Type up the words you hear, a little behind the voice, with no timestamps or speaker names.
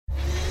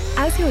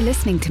As you're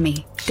listening to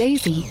me,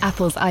 Daisy,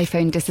 Apple's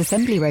iPhone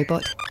disassembly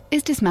robot,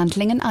 is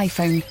dismantling an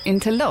iPhone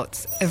into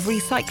lots of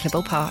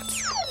recyclable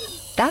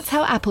parts. That's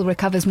how Apple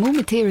recovers more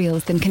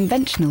materials than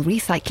conventional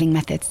recycling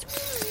methods.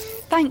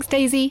 Thanks,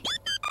 Daisy.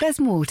 There's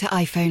more to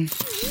iPhone.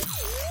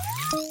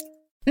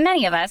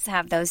 Many of us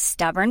have those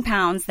stubborn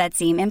pounds that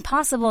seem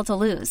impossible to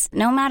lose,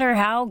 no matter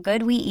how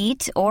good we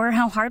eat or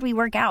how hard we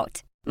work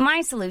out.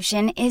 My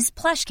solution is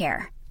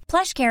PlushCare.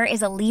 PlushCare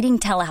is a leading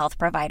telehealth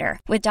provider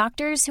with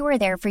doctors who are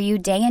there for you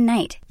day and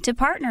night to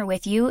partner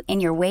with you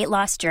in your weight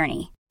loss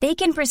journey. They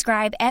can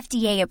prescribe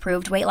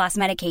FDA-approved weight loss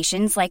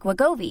medications like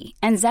Wegovy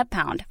and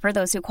Zepbound for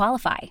those who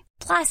qualify.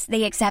 Plus,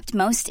 they accept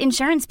most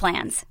insurance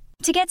plans.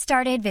 To get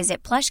started,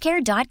 visit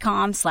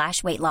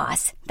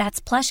plushcare.com/weightloss. That's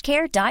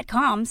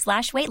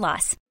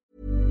plushcare.com/weightloss.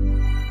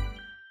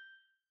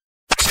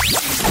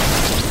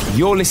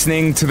 You're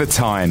listening to The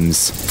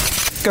Times.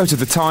 Go to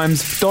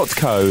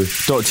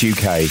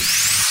thetimes.co.uk.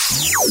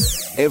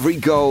 Every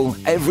goal,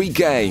 every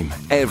game,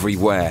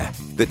 everywhere.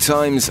 The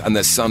Times and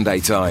the Sunday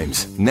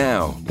Times.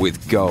 Now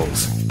with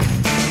goals.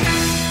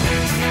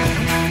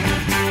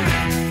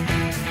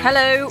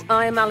 Hello,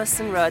 I'm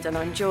Alison Rudd and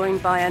I'm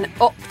joined by an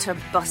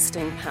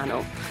Opta-busting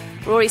panel.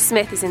 Rory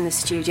Smith is in the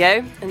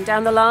studio and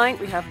down the line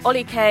we have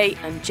Ollie Kay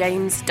and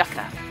James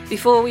Ducker.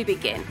 Before we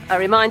begin, a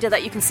reminder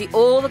that you can see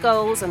all the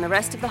goals and the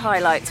rest of the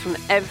highlights from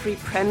every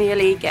Premier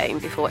League game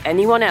before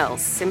anyone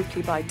else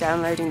simply by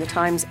downloading the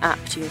Times app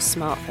to your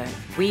smartphone.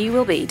 We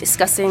will be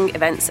discussing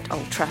events at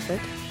Old Trafford,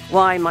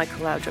 why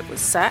Michael Laudrup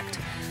was sacked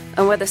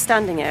and whether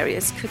standing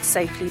areas could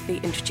safely be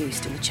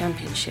introduced in the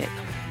Championship.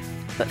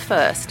 But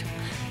first,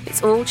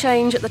 it's all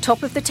change at the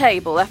top of the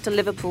table after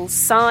Liverpool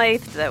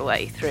scythed their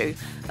way through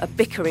a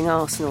bickering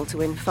Arsenal to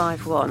win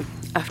 5-1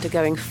 after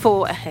going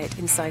 4 ahead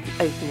inside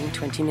the opening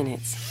 20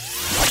 minutes.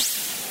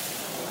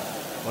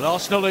 Well,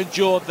 Arsenal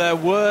endured their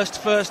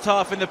worst first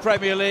half in the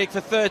Premier League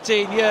for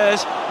 13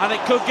 years, and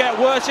it could get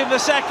worse in the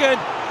second.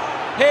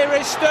 Here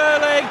is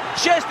Sterling.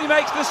 Chesney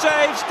makes the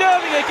save.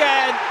 Sterling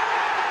again.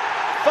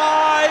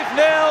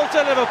 5-0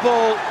 to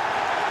Liverpool.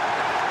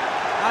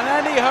 And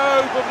any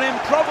hope of an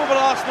improbable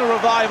Arsenal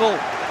revival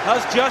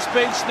has just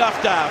been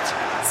snuffed out.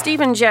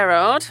 Steven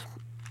Gerrard,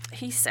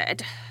 he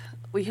said,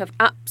 "We have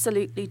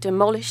absolutely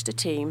demolished a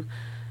team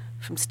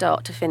from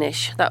start to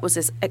finish. That was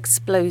as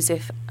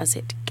explosive as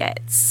it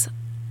gets."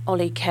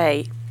 Ollie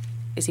Kay,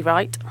 is he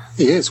right?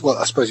 He is. Well,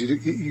 I suppose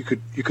you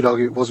could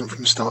argue it wasn't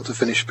from start to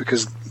finish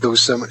because there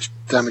was so much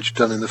damage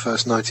done in the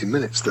first 90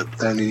 minutes that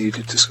they only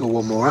needed to score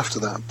one more after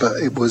that.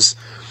 But it was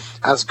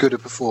as good a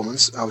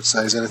performance, I would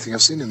say, as anything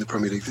I've seen in the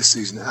Premier League this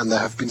season. And there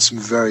have been some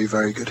very,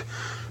 very good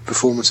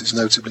performances,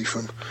 notably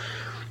from,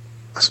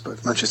 I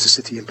suppose, Manchester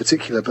City in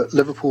particular. But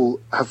Liverpool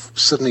have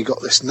suddenly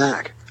got this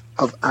knack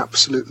of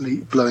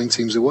absolutely blowing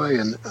teams away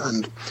and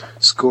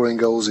scoring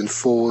goals in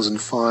 4s and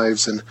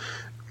 5s and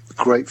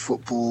great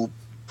football,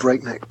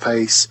 breakneck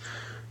pace,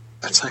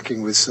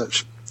 attacking with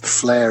such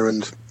flair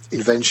and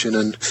invention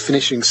and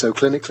finishing so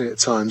clinically at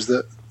times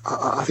that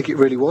I think it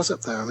really was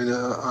up there. I mean,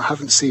 I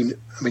haven't seen...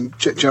 I mean,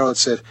 Gerrard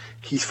said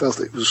he felt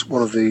it was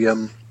one of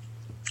the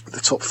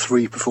top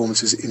 3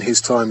 performances in his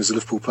time as a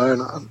Liverpool player,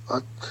 and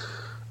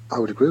I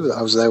would agree with that.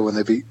 I was there when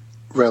they beat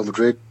Real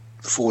Madrid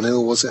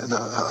 4-0, was it? And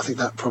I think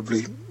that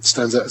probably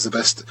stands out as the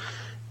best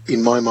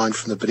in my mind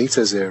from the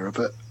Benitez era,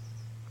 but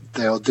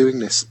they are doing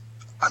this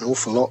an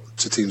awful lot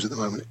to teams at the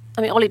moment.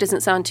 I mean, Ollie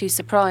doesn't sound too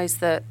surprised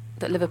that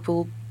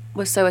Liverpool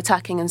was so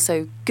attacking and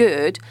so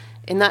good.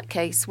 In that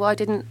case, why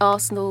didn't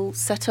Arsenal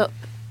set up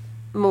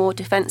more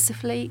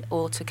defensively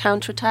or to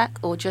counter-attack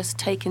or just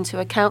take into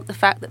account the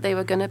fact that they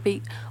were going to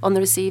be on the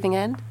receiving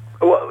end?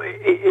 Well,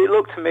 it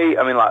looked to me,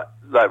 I mean, like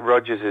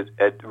Rodgers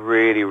had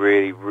really,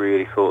 really,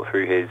 really thought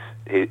through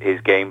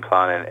his game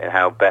plan and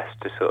how best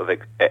to sort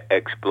of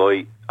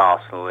exploit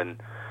Arsenal, and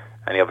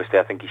he obviously,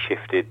 I think he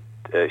shifted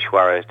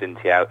Suarez, didn't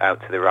he,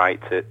 out to the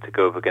right to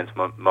go up against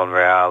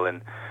Monreal,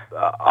 and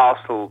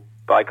Arsenal,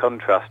 by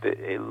contrast,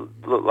 it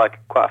looked like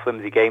quite a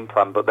flimsy game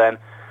plan. But then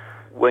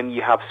when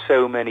you have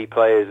so many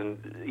players and,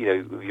 you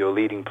know, your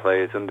leading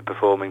players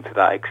underperforming to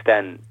that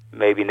extent,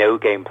 maybe no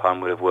game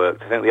plan would have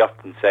worked. I think they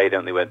often say,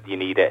 don't they, when you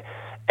need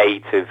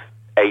 8 of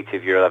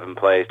your 11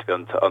 players to be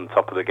on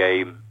top of the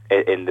game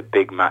in the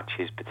big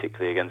matches,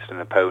 particularly against an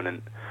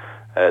opponent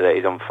that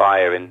is on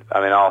fire. And I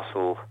mean,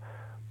 Arsenal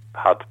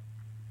had,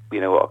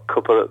 you know, a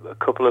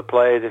couple of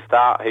players, if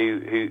that,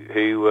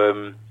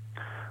 who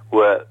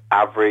were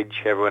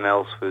average. Everyone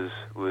else was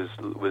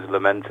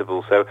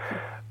lamentable. So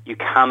you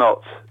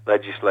cannot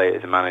legislate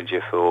as a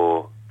manager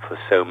for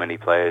so many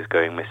players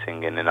going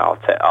missing. And then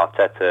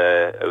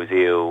Arteta,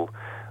 Ozil,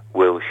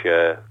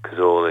 Wilshere,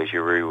 Cazorla,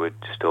 Giroud were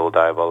just all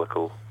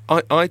diabolical.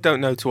 I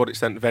don't know to what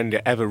extent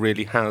Wenger ever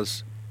really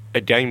has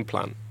a game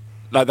plan.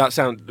 Like that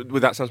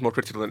sounds more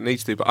critical than it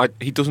needs to, but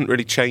he doesn't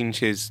really change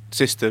his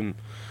system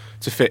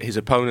to fit his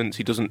opponents.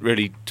 He doesn't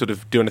really sort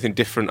of do anything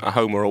different at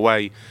home or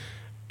away.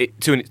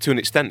 To an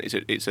extent,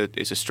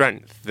 it's a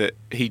strength that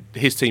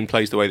his team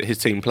plays the way that his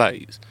team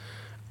plays,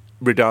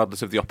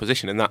 regardless of the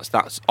opposition, and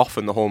that's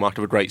often the hallmark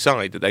of a great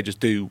side, that they just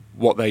do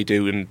what they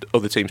do and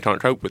other teams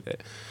can't cope with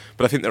it.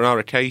 But I think there are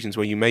occasions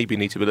where you maybe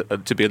need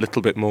to be a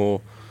little bit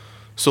more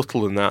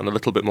subtle than that and a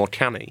little bit more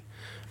canny,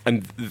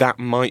 and that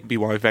might be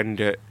why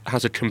Wenger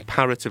has a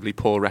comparatively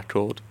poor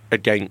record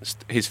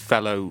against his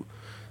fellow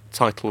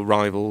title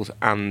rivals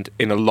and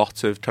in a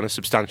lot of kind of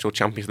substantial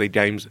Champions League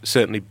games,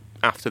 certainly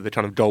after the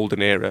kind of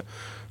golden era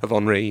of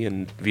Henry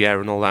and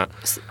Vieira and all that.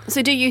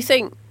 So do you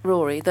think,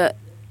 Rory, that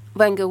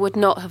Wenger would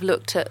not have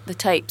looked at the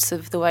tapes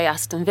of the way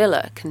Aston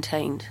Villa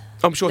contained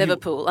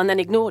Liverpool and then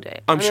ignored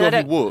it? I'm sure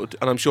he would,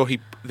 and I'm sure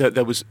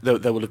there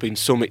will have been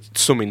some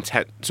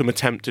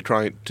attempt to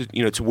try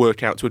to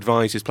work out, to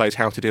advise his players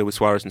how to deal with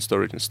Suarez and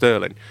Sturridge and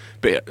Sterling.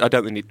 But I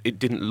don't think it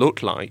didn't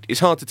look like. It's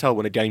hard to tell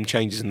when a game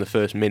changes in the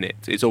first minute.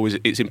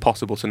 It's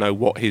impossible to know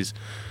what his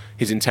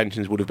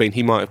intentions would have been.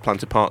 He might have planned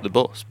to park the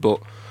bus,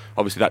 but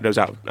obviously that goes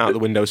out the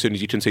window as soon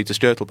as you concede to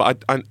Skrtel.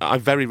 But I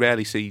very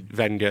rarely see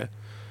Wenger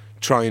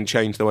try and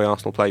change the way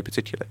Arsenal play,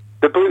 particularly.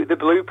 The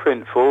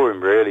blueprint for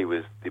him really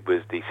was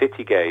the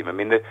City game. I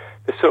mean, the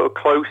sort of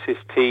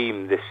closest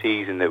team this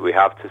season that we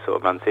have to sort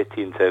of Man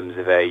City in terms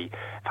of a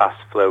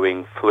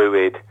fast-flowing,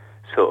 fluid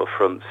sort of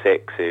front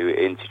six who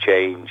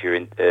interchange or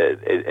in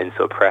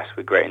sort of press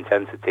with great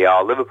intensity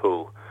are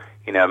Liverpool.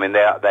 You know, I mean,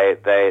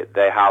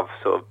 they have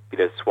sort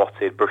of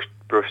swatted,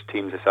 brushed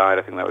teams aside.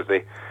 I think that was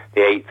the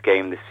 8th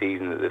game this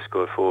season that they've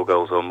scored 4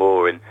 goals or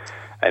more, and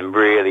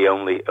really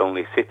only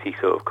City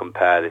sort of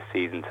compare this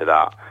season to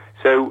that.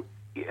 So,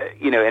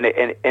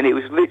 and it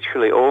was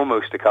literally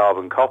almost a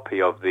carbon copy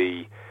of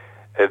the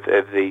game at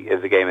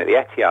the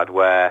Etihad,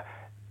 where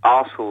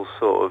Arsenal's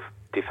sort of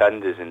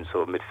defenders and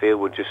sort of midfield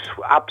were just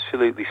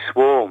absolutely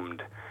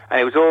swarmed,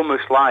 and it was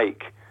almost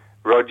like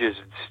Rodgers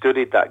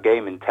studied that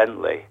game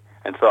intently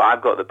and thought,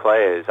 I've got the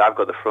players, I've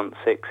got the front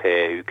six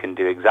here who can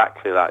do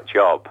exactly that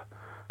job.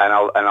 And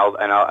I'll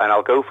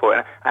go for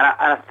it. And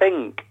I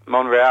think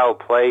Monreal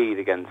played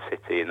against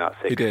City in that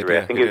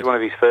 6-3. I think it was one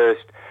of his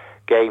first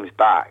games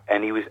back,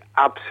 and he was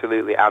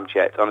absolutely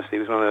abject. Honestly,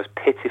 it was one of the most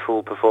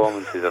pitiful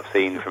performances I've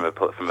seen from a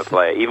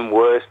player, even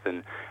worse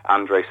than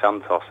Andre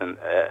Santos at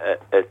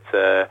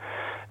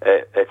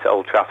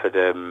Old Trafford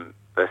a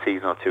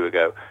season or two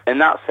ago. In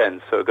that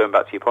sense, sort of going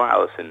back to your point,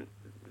 Alison,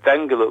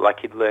 Wenger looked like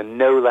he'd learned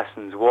no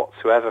lessons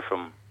whatsoever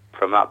from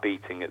that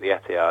beating at the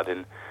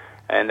Etihad,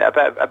 and I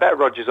bet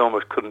Rodgers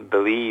almost couldn't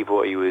believe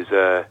what he was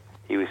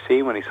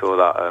seeing when he saw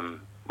that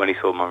when he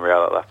saw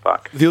Monreal at left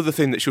back. The other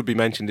thing that should be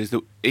mentioned is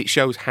that it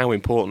shows how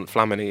important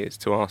Flamini is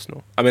to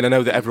Arsenal. I mean, I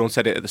know that everyone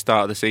said it at the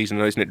start of the season,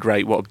 isn't it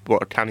great? What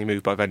a canny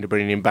move by Wenger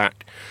bringing him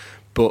back.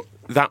 But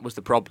that was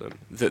the problem,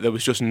 that there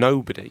was just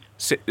nobody.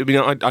 I mean,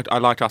 I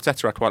like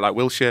Arteta, I quite like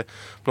Wilshere.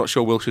 I'm not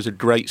sure Wilshere's a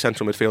great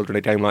central midfielder in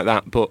a game like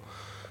that, but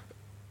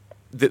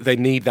they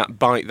need that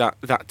bite,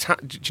 that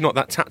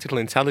tactical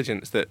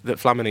intelligence that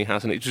Flamini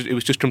has, and it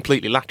was just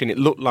completely lacking. It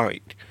looked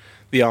like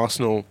the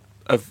Arsenal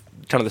of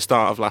kind of the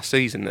start of last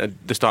season,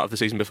 the start of the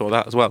season before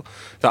that as well.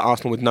 That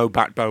Arsenal with no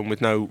backbone,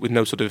 with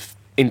no sort of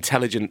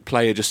intelligent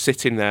player just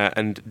sitting there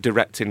and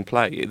directing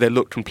play. They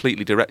looked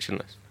completely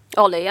directionless.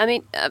 Ollie, I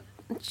mean,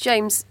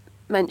 James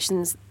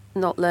mentions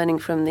not learning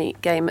from the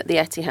game at the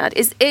Etihad.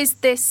 Is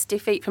this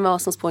defeat from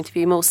Arsenal's point of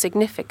view more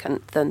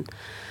significant than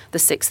the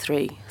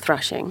 6-3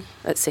 thrashing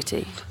at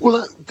City? Well,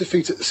 that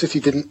defeat at City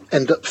didn't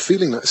end up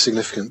feeling that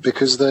significant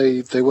because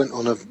they went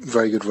on a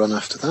very good run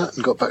after that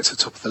and got back to the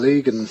top of the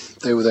league, and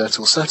they were there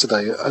till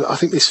Saturday. I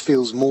think this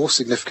feels more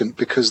significant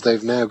because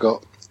they've now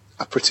got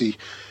a pretty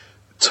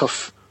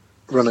tough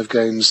run of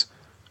games.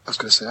 I was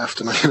going to say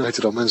after Man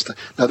United on Wednesday.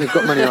 No, they've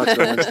got Man United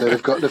on Wednesday.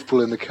 They've got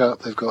Liverpool in the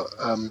Cup. They've got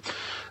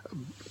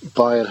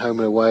Bayern home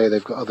and away.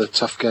 They've got other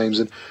tough games,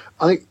 and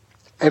I think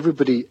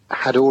everybody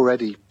had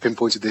already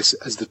pinpointed this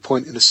as the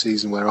point in the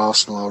season where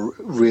Arsenal are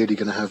really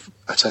going to have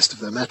a test of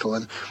their mettle,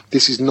 and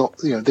this is not,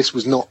 this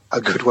was not a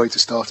good way to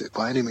start it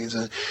by any means.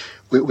 And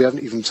we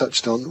haven't even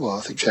touched on, well,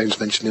 I think James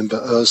mentioned him,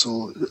 but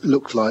Ozil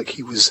looked like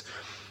he was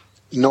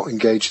not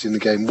engaged in the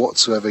game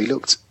whatsoever. He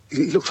looked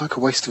like a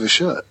waste of a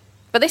shirt.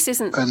 But this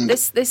isn't.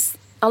 This.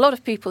 A lot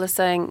of people are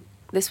saying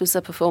this was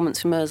a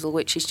performance from Ozil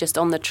which is just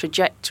on the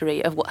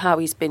trajectory of how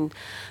he's been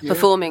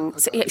performing.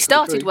 He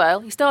started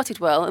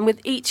well, and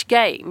with each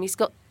game he's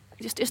got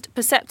just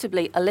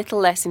perceptibly a little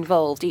less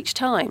involved each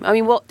time. I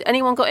mean,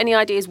 anyone got any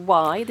ideas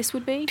why this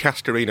would be?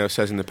 Castorino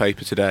says in the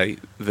paper today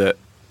that,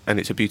 and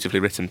it's a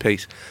beautifully written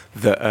piece,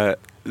 that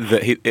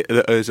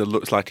Ozil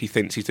looks like he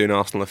thinks he's doing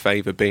Arsenal a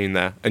favour being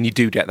there, and you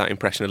do get that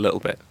impression a little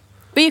bit.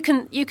 But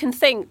you can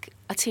think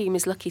a team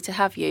is lucky to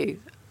have you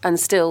and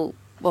still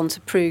want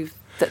to prove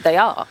that they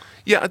are.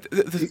 Yeah,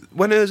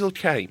 when Ozil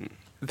came,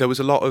 there was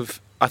a lot of...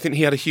 I think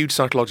he had a huge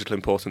psychological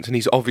importance, and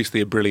he's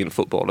obviously a brilliant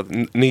footballer.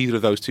 Neither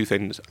of those two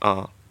things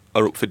are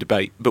up for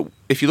debate. But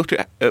if you look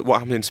at what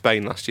happened in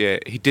Spain last year,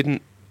 he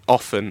didn't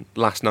often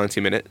last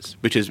 90 minutes,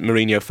 because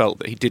Mourinho felt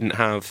that he didn't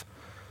have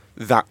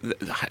that,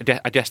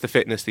 I guess, the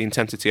fitness, the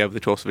intensity over the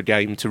course of a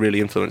game to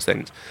really influence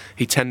things.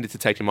 He tended to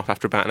take him off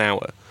after about an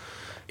hour.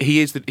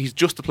 He's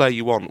just the player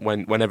you want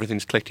when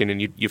everything's clicking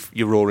and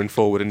you're roaring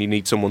forward and you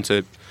need someone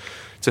to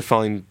to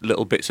find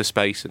little bits of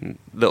space and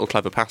little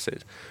clever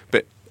passes.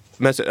 But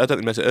I don't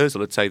think Mesut Ozil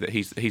would say that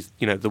he's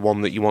the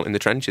one that you want in the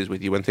trenches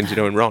with you when things are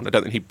going wrong. I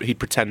don't think he'd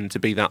pretend to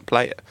be that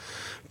player.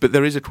 But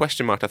there is a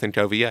question mark, I think,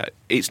 over yet.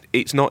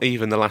 It's not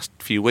even the last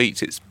few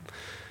weeks. It's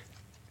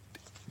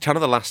kind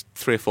of the last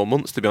 3 or 4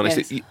 months, to be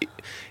honest. Yes.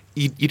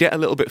 You get a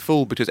little bit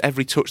fooled because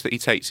every touch that he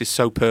takes is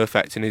so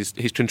perfect and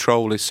his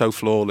control is so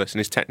flawless and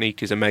his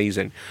technique is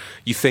amazing.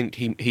 You think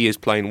he is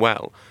playing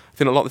well. I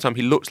think a lot of the time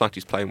he looks like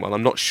he's playing well.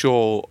 I'm not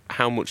sure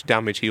how much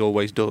damage he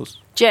always does.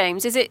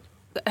 James,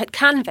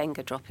 can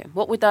Wenger drop him?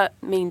 What would that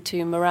mean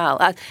to morale?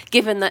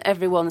 Given that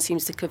everyone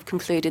seems to have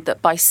concluded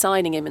that by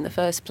signing him in the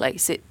first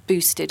place, it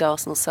boosted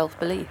Arsenal's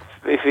self-belief.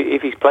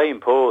 If he's playing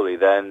poorly,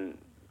 then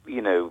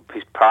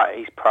his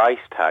price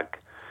tag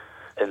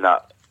and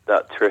that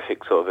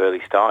terrific sort of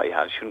early start he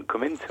had shouldn't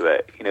come into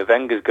it.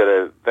 Wenger's got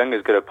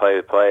to play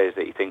the players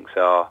that he thinks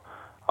are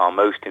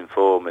most in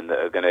form and that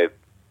are going to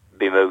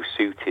be most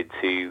suited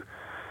to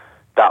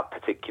that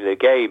particular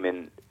game.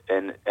 And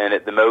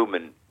at the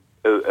moment,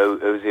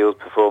 Ozil's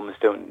performance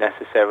don't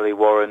necessarily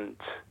warrant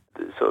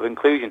the sort of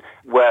inclusion.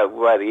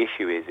 Where the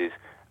issue is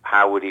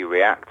how would he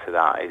react to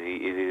that? Is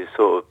he the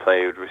sort of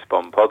player who would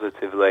respond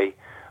positively,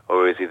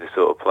 or is he the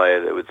sort of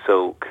player that would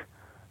sulk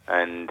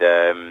and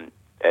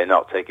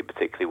not take it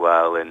particularly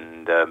well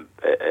and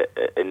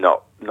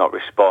not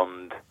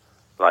respond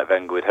like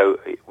Wenger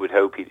would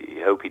hope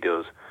he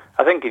does?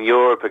 I think in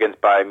Europe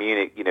against Bayern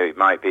Munich, it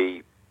might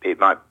be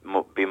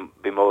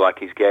more like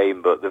his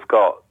game, but they've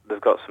got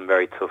some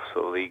very tough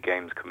sort of league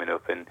games coming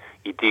up, and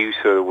you do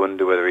sort of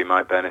wonder whether he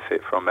might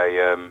benefit from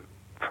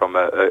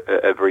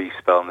a brief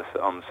spell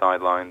on the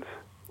sidelines.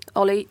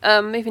 Ollie,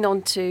 moving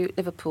on to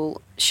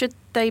Liverpool, should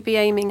they be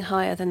aiming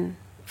higher than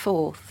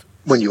fourth?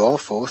 When you are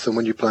fourth and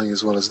when you're playing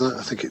as well as that,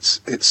 I think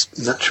it's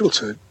natural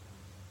to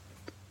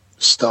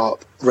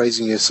start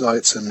raising your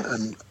sights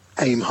and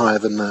aim higher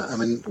than that. I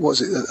mean, what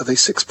is it? Are they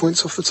 6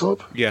 points off the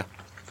top? Yeah.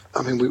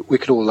 I mean, we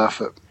could all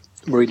laugh at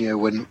Mourinho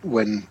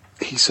when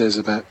he says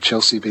about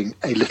Chelsea being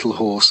a little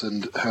horse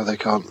and how they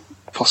can't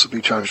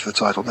possibly challenge for the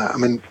title now. I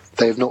mean,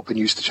 they have not been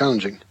used to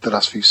challenging the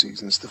last few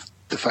seasons.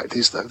 The fact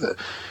is, though, that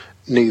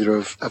neither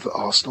of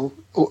Arsenal,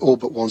 all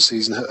but one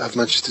season, have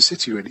Manchester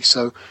City, really.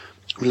 So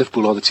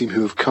Liverpool are the team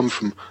who have come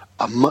from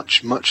a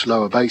much, much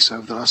lower base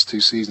over the last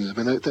 2 seasons.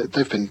 I mean,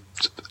 they've been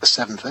a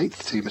 7th,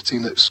 8th team, a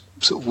team that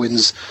sort of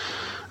wins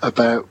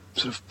about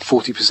sort of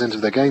 40% of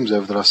their games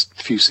over the last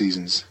few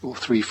seasons, or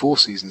 3-4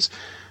 seasons.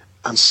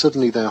 And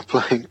suddenly they are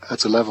playing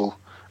at a level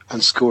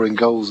and scoring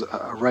goals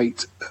at a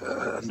rate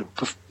and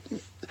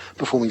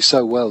performing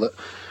so well that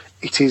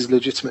it is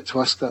legitimate to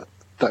ask that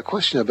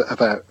question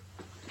about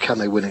can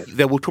they win it.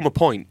 There will come a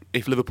point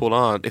if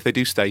they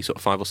do stay sort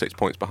of 5 or 6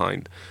 points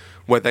behind,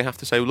 where they have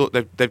to say, look,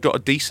 they've got a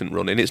decent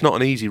run in. It's not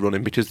an easy run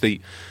in because the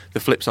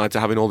flip side to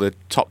having all the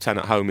top 10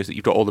 at home is that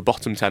you've got all the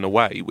bottom 10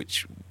 away,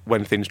 which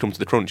when things come to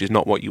the crunch is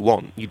not what you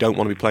want. You don't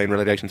want to be playing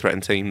relegation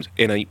threatened teams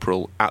in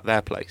April at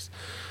their place.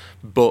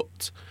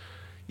 But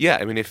yeah,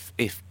 I mean, if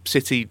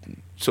City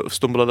sort of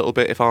stumble a little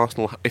bit,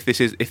 if this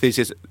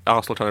is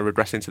Arsenal trying to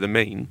regress into the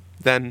mean,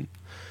 then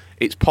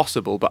it's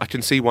possible. But I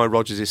can see why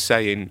Rodgers is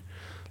saying,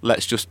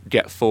 let's just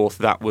get fourth.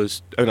 That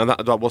wasn't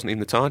even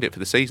the target for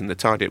the season. The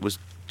target was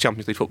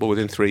Champions League football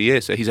within 3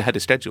 years, so he's ahead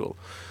of schedule.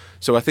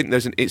 So I think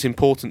it's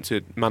important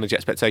to manage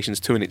expectations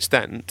to an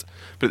extent,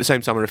 but at the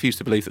same time I refuse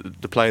to believe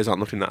that the players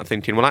aren't looking at that and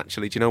thinking, well,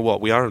 actually, do you know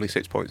what? We are only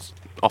 6 points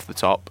off the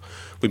top.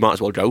 We might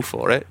as well go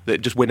for it.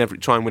 Just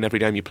try and win every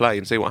game you play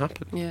and see what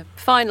happens. Yeah.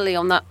 Finally,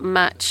 on that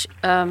match,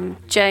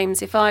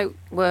 James, if I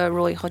were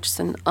Roy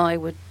Hodgson, I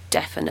would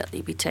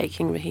definitely be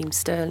taking Raheem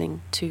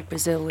Sterling to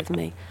Brazil with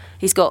me.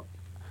 He's got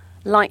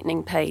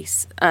lightning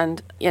pace,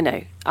 and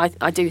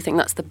I do think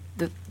that's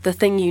the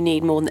thing you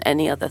need more than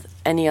any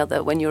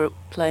other when you're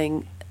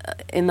playing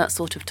in that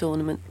sort of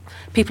tournament.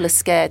 People are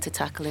scared to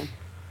tackle him.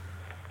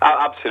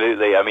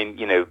 Absolutely. I mean,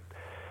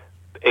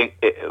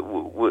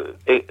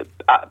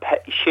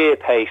 sheer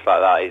pace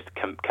like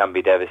that can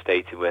be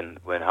devastating when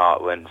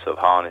sort of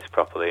harnessed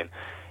properly. And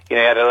he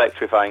had an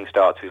electrifying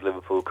start to his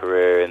Liverpool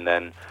career, and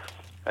then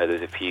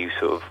there's a few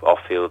sort of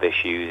off-field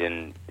issues,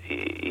 and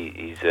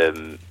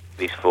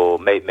his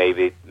form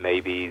maybe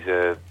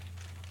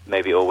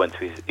it all went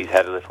to his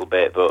head a little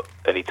bit,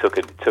 and he took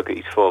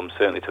his form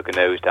certainly took a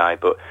nosedive,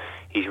 but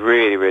he's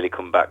really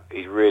come back.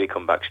 He's really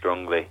come back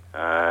strongly.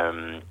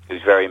 He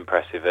was very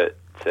impressive at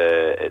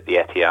the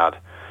Etihad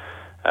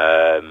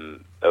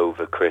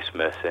over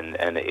Christmas,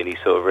 and he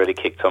sort of really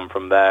kicked on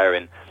from there.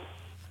 And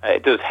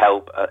it does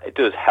help. I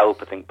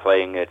think,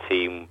 playing a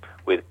team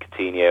with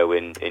Coutinho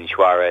and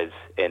Suarez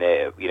in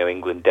it.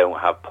 England don't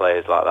have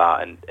players like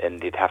that,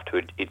 and he'd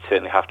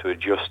certainly have to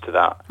adjust to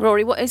that.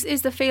 Rory, what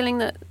is the feeling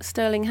that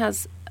Sterling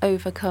has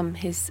overcome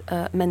his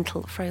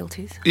mental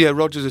frailties? Yeah,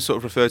 Rodgers has sort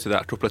of referred to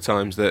that a couple of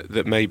times,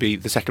 that maybe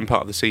the second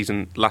part of the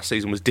season, last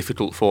season, was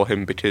difficult for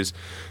him because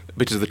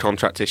of the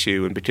contract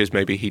issue and because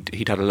maybe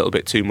he'd had a little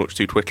bit too much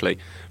too quickly.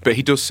 But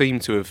he does seem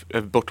to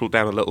have buckled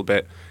down a little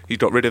bit. He's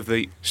got rid of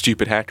the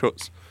stupid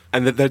haircuts.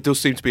 And there does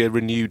seem to be a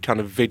renewed kind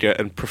of vigour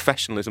and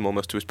professionalism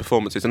almost to his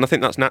performances. And I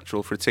think that's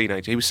natural for a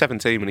teenager. He was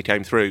 17 when he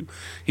came through.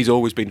 He's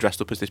always been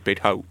dressed up as this big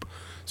hope.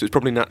 So it's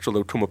probably natural there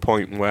would come a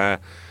point where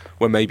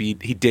maybe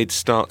he did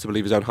start to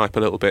believe his own hype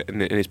a little bit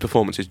and his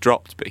performances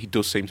dropped, but he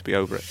does seem to be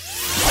over it.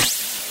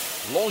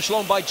 Launched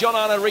long by John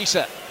Arne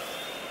Riise.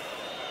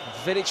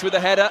 Vidic with the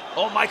header.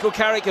 Oh, Michael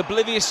Carrick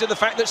oblivious to the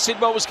fact that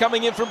Sidwell was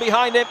coming in from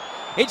behind him.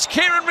 It's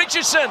Kieran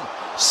Richardson.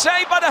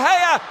 Saved by De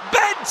Gea.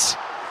 Bent.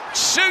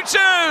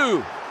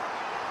 2-2.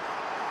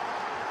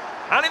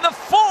 And in the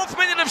 4th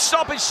minute of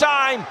stoppage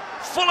time,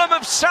 Fulham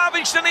have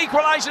salvaged an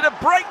equaliser to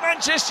break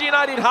Manchester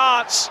United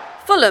hearts.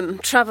 Fulham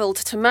travelled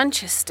to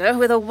Manchester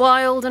with a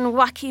wild and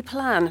wacky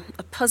plan,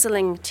 a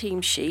puzzling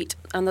team sheet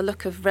and the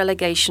look of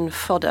relegation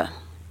fodder.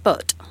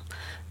 But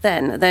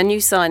then their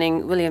new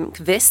signing, William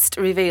Kvist,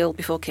 revealed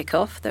before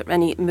kick-off that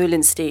Rennie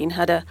Meulenstein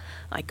had a,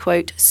 I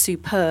quote,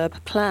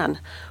 superb plan.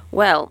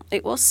 Well,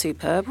 it was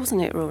superb,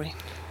 wasn't it, Rory?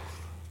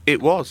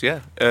 It was, yeah.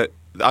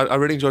 I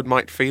really enjoyed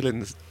Mike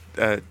Phelan's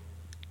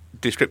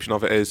description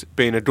of it as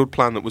being a good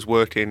plan that was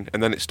working,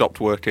 and then it stopped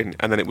working,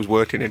 and then it was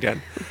working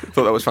again.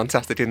 Thought that was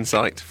fantastic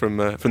insight from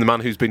the man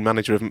who's been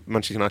manager of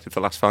Manchester United for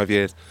the last 5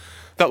 years.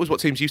 That was what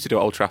teams used to do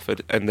at Old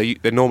Trafford, and they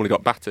normally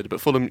got battered. But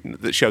Fulham,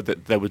 that showed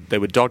that they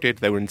were dogged,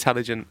 they were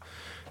intelligent,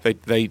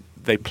 they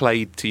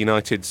played to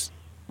United's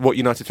what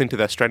United think are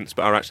their strengths,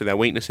 but are actually their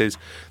weaknesses.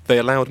 They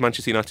allowed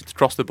Manchester United to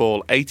cross the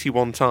ball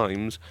 81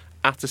 times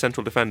at a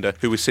central defender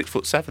who was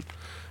 6'7".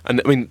 And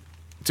I mean,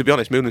 to be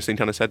honest, Meulenstein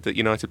kind of said that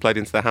United played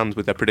into their hands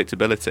with their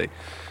predictability.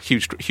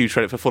 Huge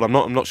credit for Fulham.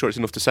 I'm not sure it's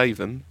enough to save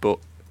them, but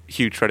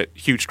huge credit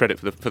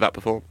for that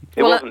performance.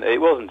 It wasn't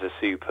a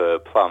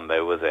superb plan,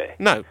 though, was it?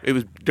 No, it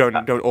was going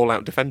all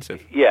out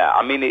defensive. Yeah,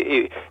 I mean,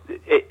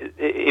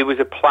 it was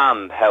a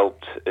plan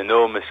helped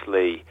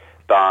enormously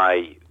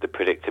by the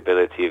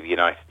predictability of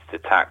United's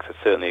attacks. I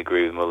certainly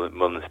agree with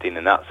Meulenstein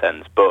in that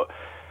sense, but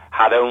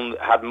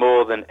had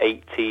more than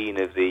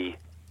 18 of the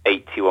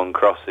 81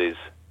 crosses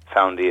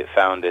found a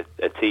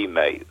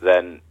teammate,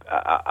 then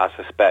I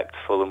suspect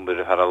Fulham would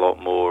have had a lot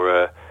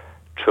more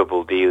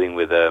trouble dealing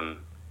with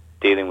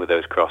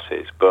those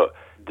crosses. But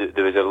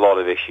there was a lot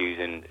of issues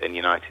in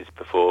United's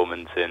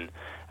performance,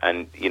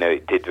 and you know,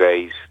 it did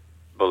raise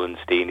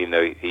Meulenstein, even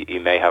though he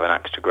may have an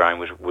axe to grind,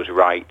 was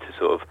right to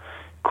sort of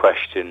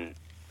question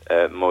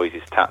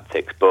Moyes'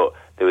 tactics. But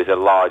there was a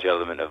large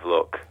element of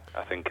luck,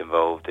 I think,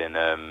 involved in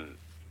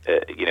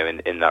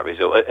that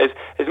result.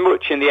 As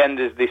much in the end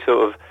as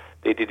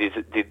they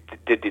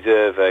did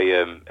deserve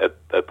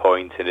a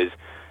point, and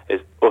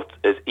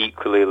as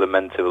equally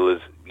lamentable as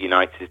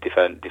United's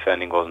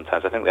defending was in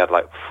times. I think they had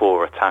like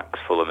 4 attacks,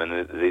 Fulham,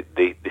 and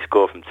they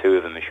scored from 2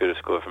 of them. They should have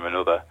scored from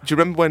another. Do you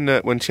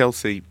remember when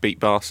Chelsea beat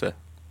Barca?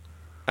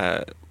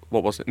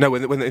 What was it? No,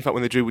 when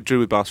they drew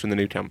with Barca in the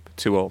Nou Camp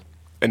 2-2.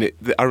 And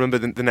I remember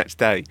the next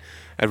day,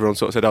 everyone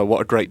sort of said, "Oh,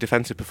 what a great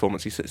defensive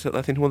performance." So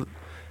I think, well,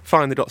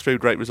 fine, they got through,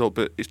 great result,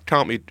 but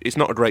it's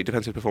not a great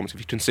defensive performance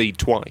if you concede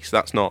twice.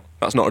 That's not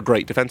a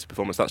great defensive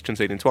performance. That's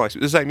conceding twice.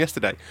 It was the same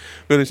yesterday.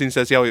 Meulenstein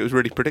says, "Yeah, it was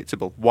really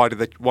predictable. Why did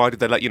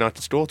they let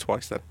United score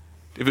twice then?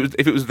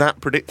 If it was that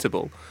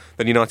predictable,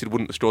 then United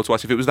wouldn't have scored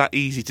twice. If it was that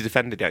easy to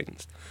defend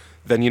against,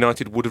 then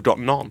United would have got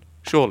none.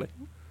 Surely."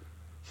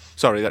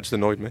 Sorry, that just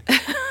annoyed me.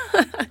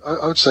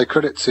 I would say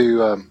credit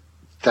to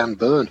Dan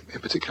Burn in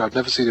particular. I'd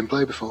never seen him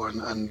play before,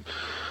 and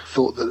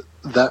thought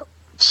that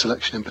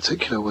selection in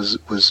particular was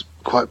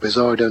quite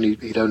bizarre.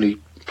 He'd only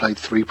played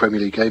 3 Premier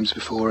League games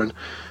before, and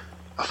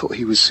I thought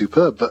he was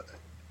superb. But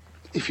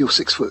if you're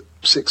 6'6"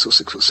 or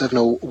 6'7"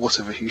 or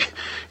whatever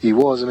he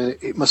was, I mean,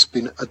 it must have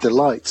been a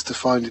delight to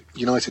find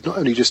United not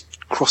only just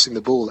crossing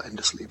the ball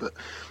endlessly, but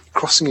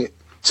crossing it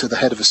to the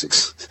head of a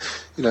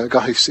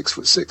guy who's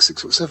 6'6",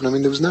 6'7". I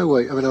mean, there was no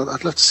way. I mean,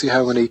 I'd love to see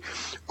how many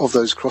of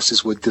those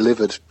crosses were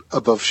delivered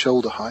above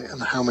shoulder height,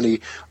 and how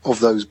many of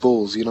those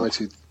balls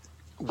United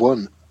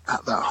won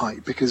at that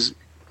height. Because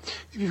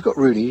if you've got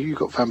Rooney, you've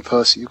got Van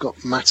Persie, you've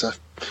got Mata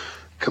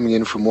coming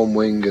in from one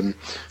wing, and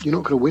you're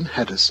not going to win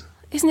headers.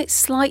 Isn't it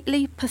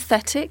slightly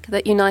pathetic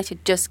that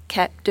United just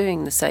kept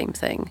doing the same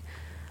thing?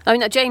 I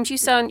mean, James, you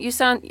sound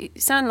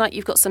like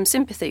you've got some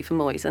sympathy for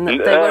Moyes, and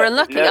that they were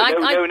unlucky. No.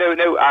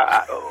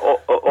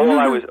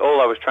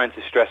 All I was trying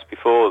to stress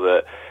before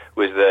that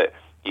was that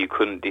you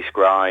couldn't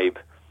describe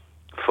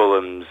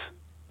Fulham's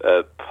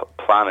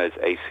plan as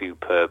a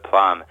superb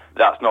plan.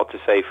 That's not to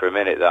say for a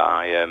minute that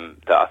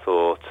I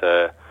thought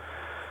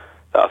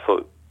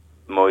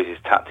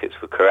Moyes' tactics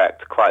were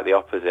correct. Quite the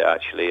opposite,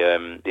 actually.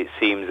 It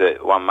seems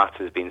that Juan Mata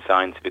has been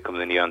signed to become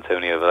the new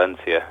Antonio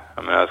Valencia.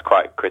 I mean, I was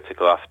quite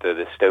critical after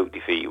the Stoke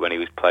defeat when he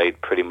was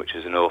played pretty much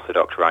as an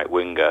orthodox right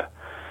winger,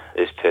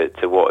 as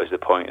to what is the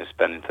point of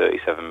spending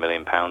 £37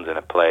 million in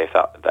a player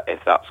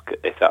if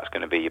that's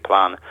going to be your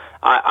plan.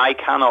 I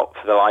cannot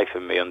for the life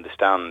of me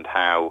understand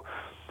how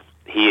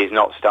he is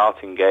not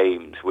starting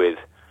games with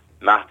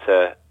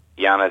Mata,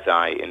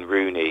 Januzaj and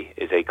Rooney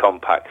as a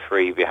compact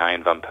 3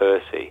 behind Van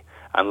Persie,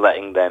 and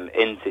letting them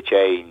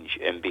interchange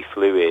and be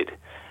fluid,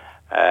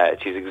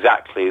 which is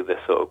exactly the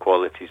sort of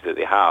qualities that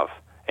they have.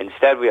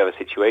 Instead, we have a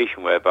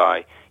situation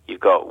whereby you've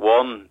got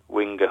one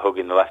winger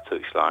hugging the left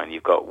touchline,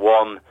 you've got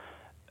one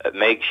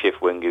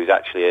makeshift winger who's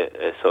actually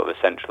a sort of a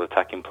central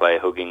attacking player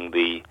hugging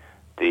the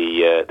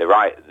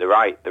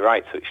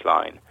right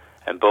touchline,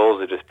 and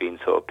balls are just being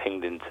sort of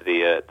pinged into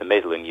the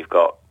middle, and you've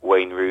got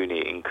Wayne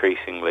Rooney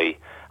increasingly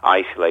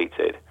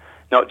isolated,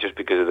 not just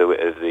because of the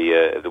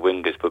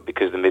wingers, but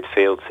because the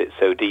midfield sits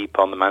so deep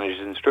on the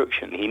manager's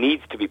instruction. He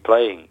needs to be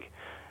playing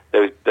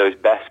those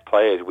best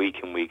players week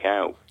in, week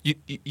out.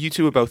 You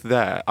two were both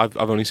there. I've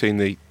only seen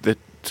the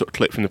sort of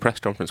clip from the press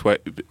conference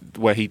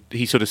where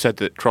he sort of said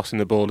that crossing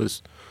the ball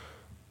is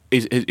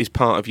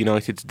part of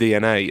United's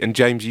DNA. And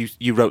James,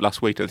 you wrote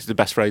last week that this is the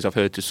best phrase I've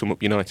heard to sum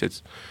up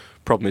United's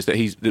problem, is that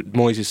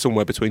Moyes is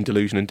somewhere between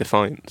delusion and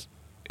defiance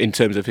in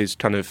terms of his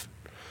kind of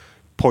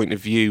point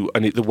of view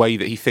and the way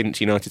that he thinks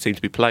United seem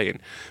to be playing.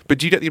 But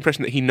do you get the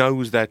impression that he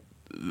knows that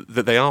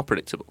they are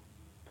predictable?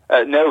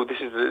 No, this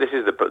is I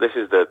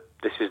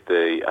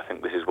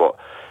think this is what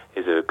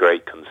is a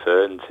great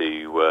concern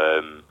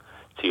to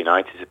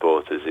United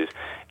supporters. Is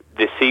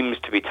there seems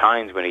to be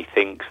times when he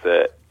thinks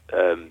that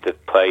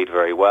they've played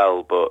very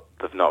well, but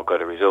they've not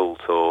got a result,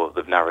 or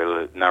they've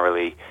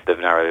narrowly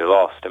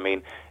lost. I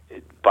mean,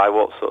 by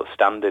what sort of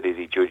standard is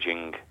he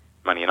judging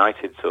Man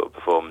United sort of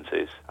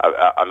performances?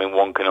 I mean,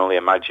 one can only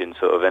imagine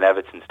sort of an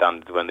Everton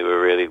standard when they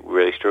were really,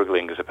 really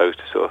struggling, as opposed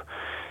to sort of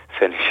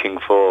finishing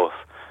fourth.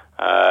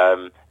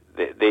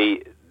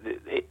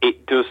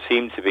 It does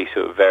seem to be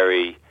sort of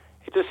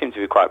it does seem to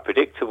be quite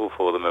predictable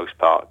for the most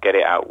part. Get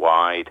it out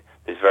wide.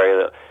 There's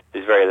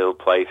very little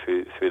play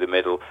through the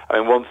middle. I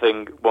mean, one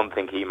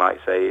thing he might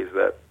say is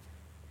that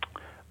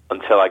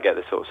until I get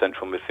the sort of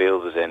central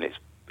midfielders in,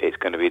 it's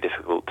going to be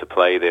difficult to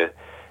play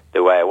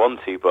the way I want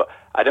to. But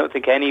I don't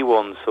think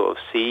anyone sort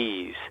of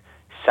sees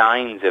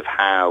signs of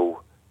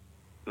how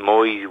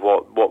Moyes,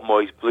 what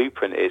Moyes'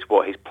 blueprint is,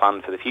 what his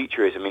plan for the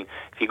future is. I mean,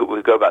 if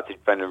we go back to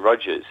Brendan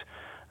Rodgers,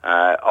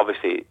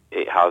 obviously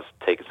it has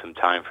taken some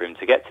time for him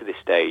to get to this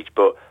stage,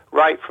 but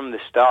right from the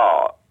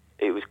start,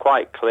 it was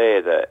quite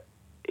clear that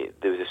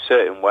there was a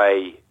certain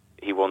way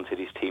he wanted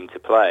his team to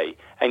play.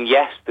 And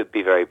yes, there'd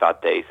be very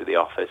bad days at the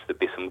office, there'd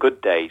be some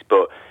good days,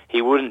 but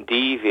he wouldn't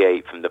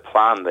deviate from the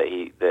plan that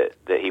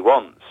he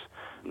wants.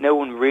 No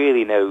one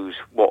really knows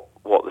what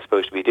they're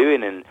supposed to be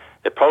doing, and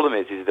the problem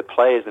is the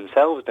players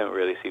themselves don't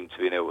really seem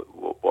to know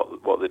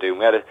what they're doing.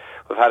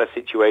 We've had a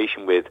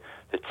situation with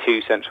the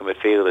two central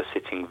midfielders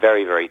sitting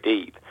very, very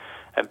deep,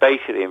 and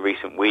basically in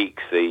recent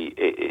weeks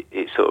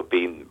it's sort of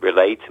been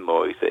relayed to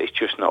Moyes that it's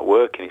just not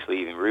working. It's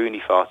leaving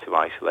Rooney far too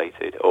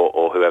isolated,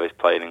 or whoever's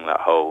playing in that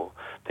hole,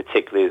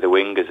 particularly as the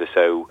wingers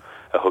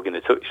are hugging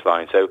the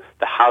touchline. So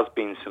there has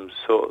been some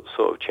sort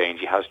of change.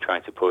 He has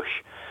tried to push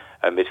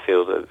a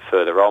midfielder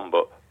further on,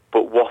 but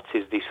what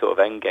is the sort of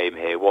end game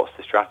here? What's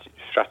the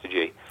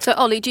strategy? So,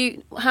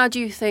 Ollie, how do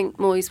you think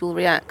Moyes will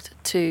react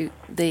to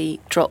the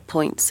drop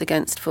points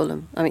against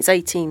Fulham? I mean, it's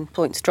 18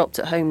 points dropped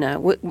at home now.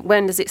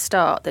 When does it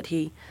start that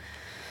he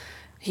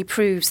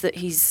proves that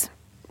he's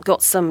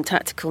got some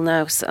tactical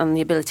nous and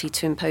the ability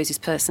to impose his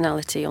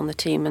personality on the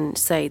team and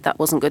say that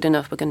wasn't good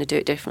enough, we're going to do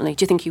it differently?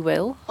 Do you think he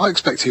will? I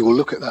expect he will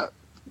look at that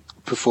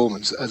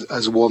performance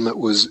as one that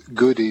was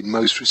good in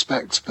most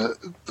respects,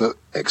 but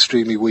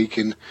extremely weak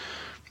in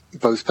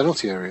both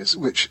penalty areas,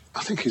 which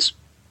I think is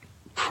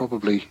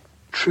probably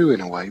true in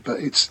a way. But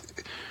it's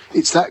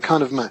that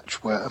kind of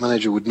match where a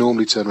manager would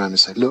normally turn around and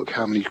say, look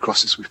how many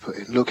crosses we've put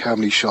in, look how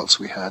many shots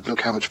we had,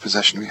 look how much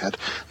possession we had,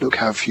 look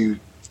how few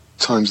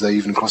times they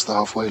even crossed the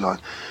halfway line,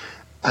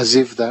 as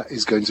if that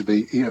is going to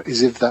be,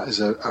 as if that is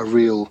a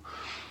real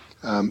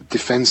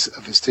defence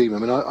of his team. I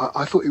mean,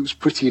 I thought it was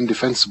pretty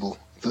indefensible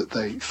that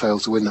they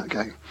failed to win that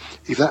game.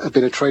 If that had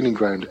been a training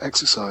ground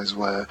exercise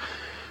where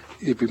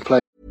he'd been playing.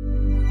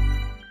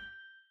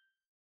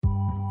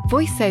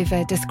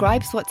 VoiceOver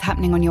describes what's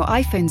happening on your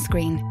iPhone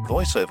screen.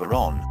 VoiceOver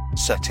on,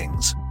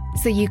 settings.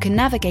 So you can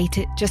navigate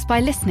it just by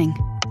listening.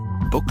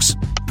 Books,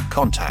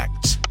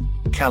 contacts,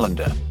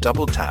 calendar,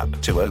 double tap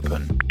to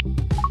open.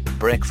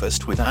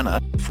 Breakfast with Anna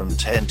from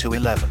 10 to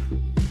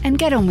 11. And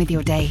get on with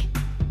your day.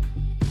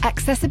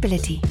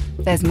 Accessibility.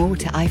 There's more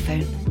to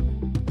iPhone.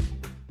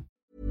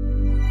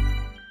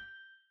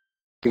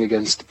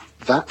 Against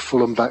that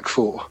Fulham back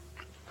four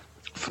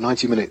for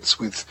 90 minutes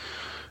with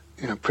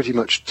pretty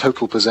much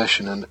total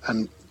possession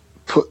and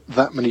put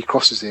that many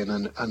crosses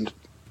in and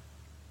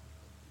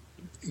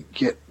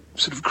yet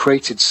sort of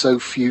created so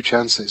few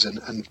chances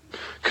and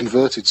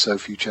converted so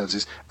few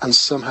chances and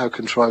somehow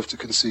contrived to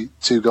concede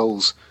 2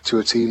 goals to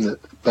a team that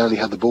barely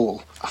had the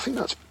ball. I think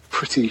that's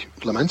pretty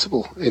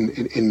lamentable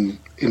in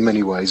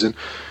many ways, and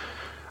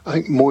I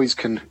think Moyes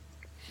can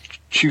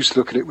choose to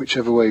look at it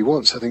whichever way he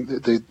wants. I think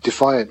that the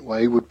defiant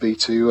way would be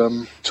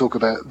to talk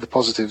about the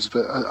positives,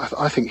 but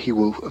I think he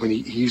will. I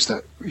mean, he used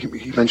that.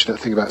 He mentioned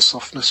that thing about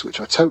softness, which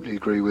I totally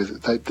agree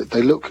with.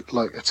 They look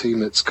like a team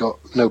that's got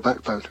no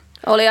backbone.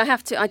 Ollie,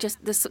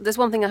 there's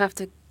one thing I have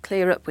to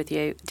clear up with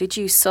you. Did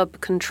you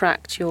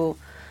subcontract your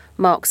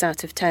marks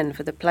out of 10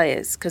 for the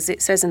players? Because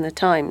it says in the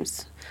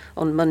Times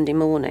on Monday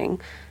morning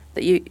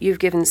that you've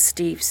given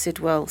Steve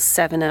Sidwell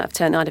 7 out of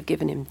 10. I'd have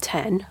given him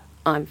 10.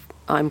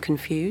 I'm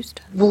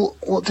confused. Well,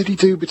 what did he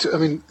do? I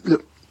mean,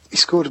 look, he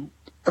scored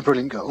a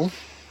brilliant goal.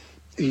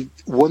 He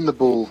won the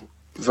ball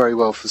very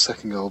well for the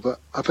second goal, but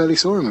I barely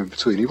saw him in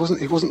between. He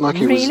wasn't like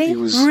he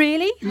was.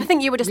 Really? I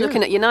think you were just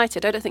looking at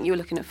United. I don't think you were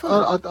looking at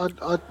Fulham.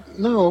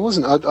 No, I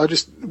wasn't. I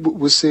just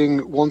was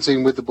seeing one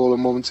team with the ball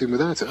and one team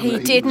without it. He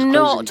did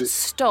not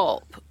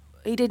stop.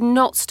 He did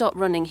not stop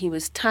running. He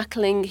was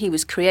tackling. He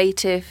was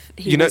creative.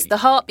 He was the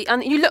heartbeat.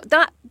 And you look,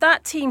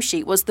 that team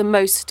sheet was the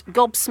most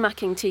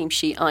gobsmacking team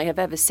sheet I have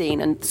ever seen.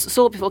 And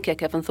saw it before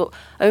kick-off and thought,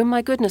 oh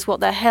my goodness,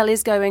 what the hell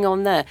is going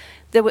on there?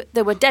 There were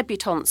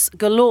debutants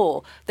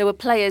galore. There were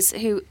players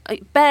who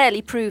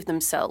barely proved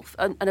themselves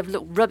and have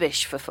looked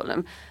rubbish for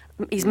Fulham.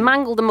 He's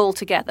mangled them all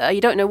together.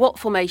 You don't know what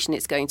formation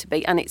it's going to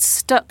be, and it's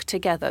stuck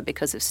together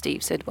because of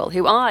Steve Sidwell,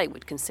 who I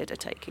would consider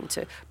taking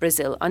to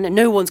Brazil. I know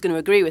no one's going to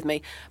agree with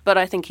me, but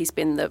I think he's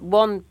been the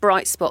one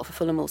bright spot for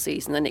Fulham all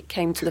season, and it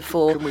came to the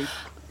fore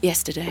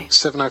yesterday.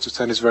 7 out of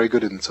 10 is very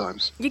good in the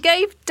Times. You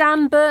gave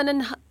Dan Burn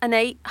an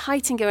 8,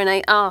 Heitinger an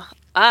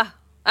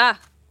 8.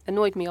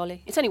 Annoyed me,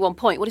 Ollie. It's only 1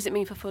 point. What does it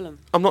mean for Fulham?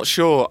 I'm not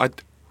sure.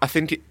 I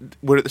think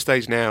we're at the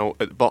stage now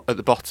at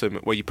the bottom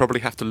where you probably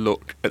have to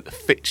look at the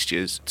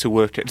fixtures to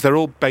work it. They're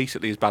all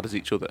basically as bad as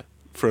each other.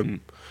 I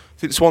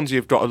think Swansea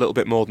have got a little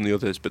bit more than the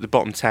others, but the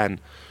bottom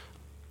 10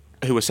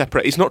 who are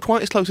separate, it's not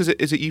quite as close as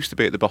it used to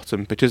be at the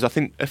bottom, because I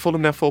think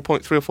Fulham now 3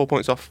 or 4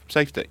 points off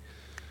safety.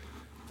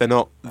 They're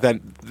not.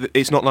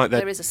 It's not like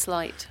there is a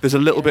slight. There's a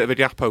little bit of a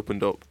gap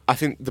opened up. I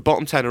think the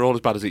bottom 10 are all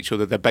as bad as each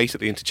other. They're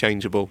basically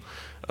interchangeable.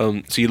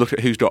 So you look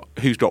at who's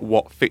got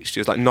what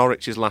fixtures. Like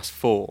Norwich's last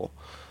 4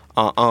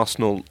 are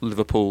Arsenal,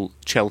 Liverpool,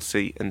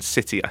 Chelsea and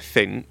City, I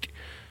think.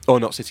 Or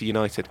not City,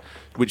 United.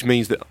 Which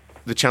means that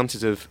the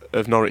chances of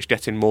Norwich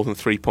getting more than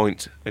 3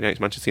 points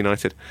against Manchester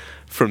United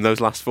from those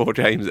last 4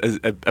 games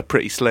are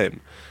pretty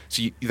slim.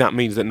 So that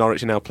means that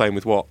Norwich are now playing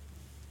with what?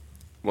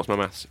 What's my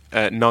maths?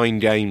 9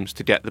 games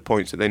to get the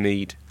points that they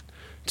need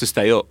to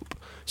stay up.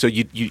 So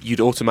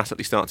you'd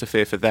automatically start to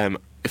fear for them.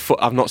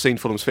 I've not seen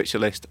Fulham's fixture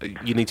list.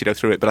 You need to go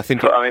through it, but I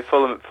think...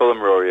 Fulham,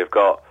 Rory, have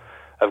got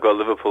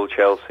Liverpool,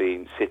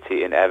 Chelsea,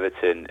 City and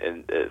Everton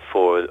in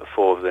 4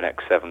 of the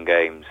next 7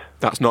 games.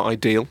 That's not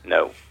ideal.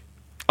 No.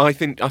 I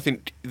think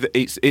that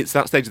it's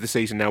that stage of the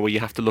season now where you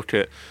have to look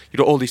at... You've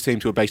got all these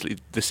teams who are basically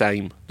the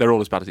same. They're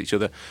all as bad as each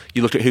other.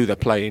 You look at who they're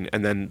playing,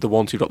 and then the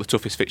ones who've got the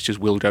toughest fixtures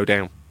will go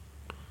down.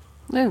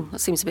 Oh, that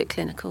seems a bit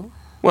clinical.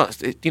 Well,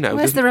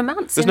 where's the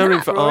romance? There's no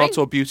room for art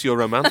or beauty or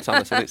romance,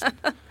 Alison.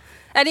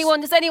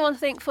 Does anyone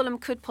think Fulham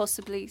could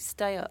possibly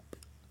stay up?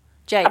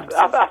 James,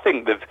 I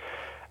think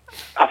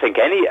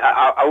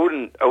I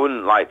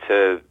wouldn't like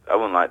to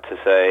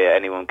say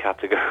anyone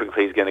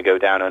categorically is going to go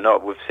down or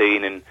not. We've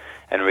seen in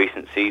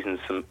recent seasons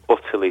some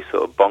utterly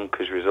sort of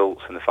bonkers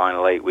results in the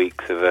final 8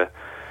 weeks of a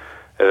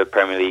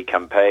Premier League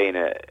campaign,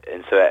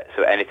 and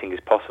so anything is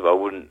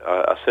possible.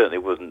 I certainly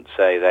wouldn't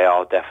say they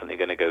are definitely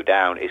going to go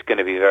down. It's going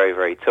to be very,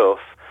 very tough,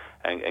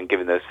 and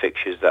given those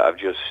fixtures that I've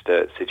just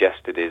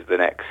suggested, is the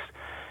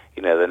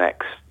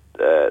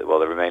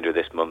remainder of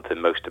this month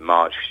and most of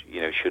March,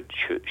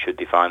 should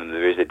define them.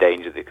 There is a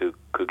danger they could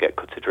get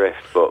cut adrift.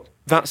 But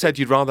that said,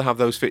 you'd rather have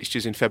those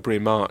fixtures in February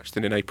and March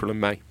than in April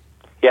and May.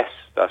 Yes,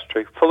 that's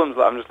true. Fulham's.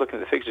 I'm just looking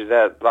at the fixtures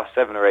there. Last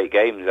 7 or 8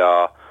 games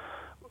are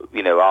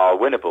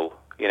winnable.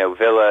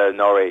 Villa,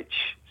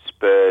 Norwich,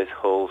 Spurs,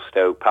 Hull,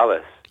 Stoke,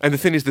 Palace. And the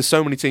thing is, there's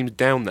so many teams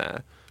down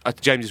there.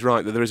 James is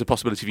right that there is a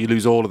possibility if you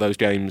lose all of those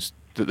games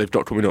that they've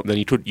got coming up, then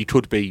you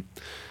could be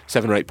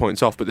 7 or 8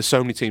 points off. But there's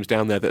so many teams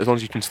down there that as long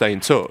as you can stay in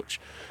touch,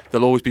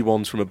 there'll always be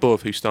ones from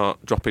above who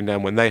start dropping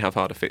down when they have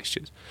harder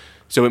fixtures.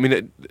 So I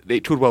mean,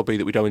 it could well be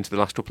that we go into the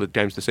last couple of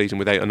games of the season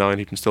with 8 or 9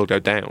 who can still go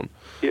down.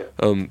 Yeah.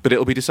 But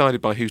it'll be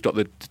decided by who's got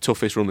the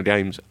toughest run of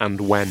games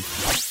and when.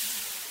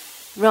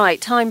 Right,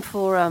 time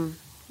for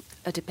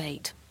a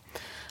debate.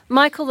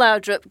 Michael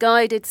Laudrup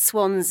guided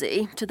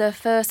Swansea to their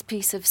first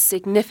piece of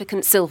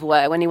significant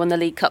silverware when he won the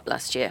League Cup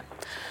last year.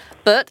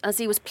 But as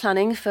he was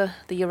planning for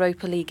the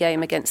Europa League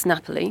game against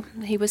Napoli,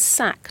 he was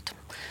sacked.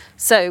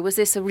 So was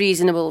this a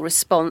reasonable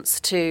response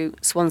to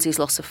Swansea's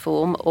loss of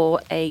form or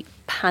a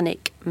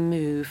panic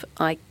move?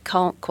 I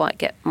can't quite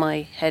get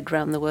my head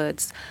round the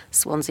words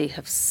Swansea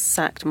have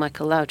sacked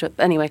Michael Laudrup.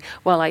 Anyway,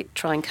 while I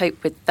try and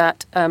cope with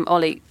that,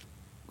 Ollie,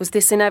 was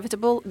this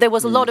inevitable? There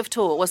was a lot of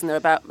talk, wasn't there,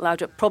 about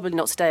Laudrup probably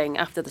not staying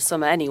after the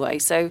summer anyway.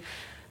 So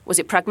was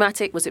it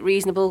pragmatic? Was it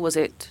reasonable? Was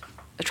it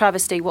a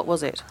travesty? What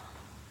was it?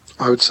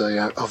 I would say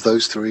of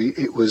those 3,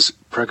 it was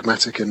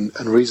pragmatic and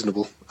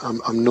reasonable.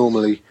 I'm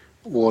normally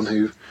one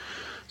who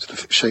sort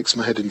of shakes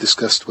my head in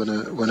disgust when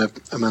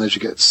a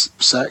manager gets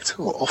sacked,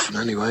 or often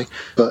anyway.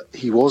 But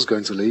he was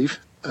going to leave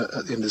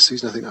at the end of the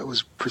season. I think that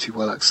was pretty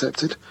well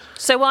accepted.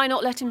 So why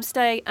not let him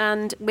stay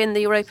and win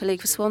the Europa League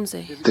for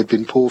Swansea? They'd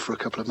been poor for a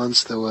couple of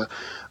months. There were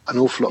an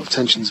awful lot of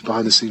tensions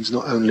behind the scenes,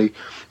 not only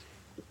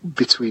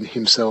between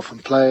himself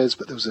and players,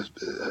 but there was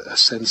a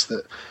sense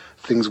that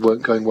things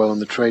weren't going well on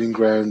the training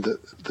ground,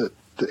 that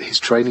his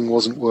training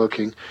wasn't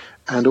working.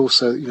 And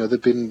also,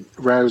 there'd been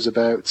rows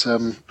about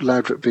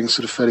Laudrup being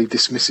sort of fairly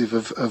dismissive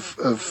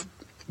of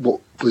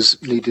what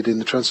was needed in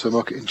the transfer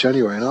market in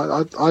January. And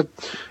I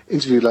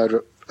interviewed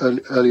Laudrup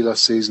early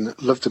last season,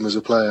 loved him as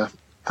a player,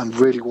 and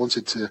really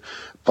wanted to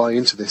buy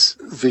into this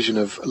vision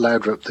of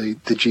Laudrup,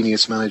 the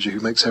genius manager who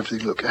makes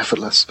everything look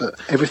effortless. But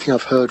everything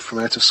I've heard from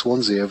out of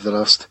Swansea over the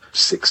last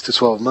 6 to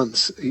 12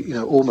 months,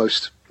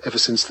 almost ever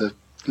since the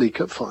League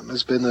Cup final,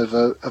 has been of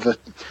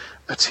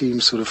a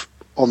team sort of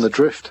on the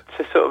drift.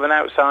 It's sort of an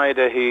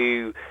outsider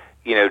who,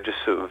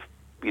 just sort of,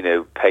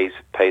 pays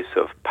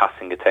sort of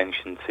passing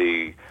attention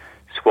to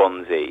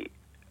Swansea.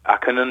 I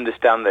can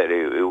understand that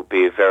it will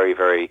be a very,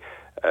 very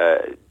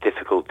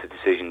difficult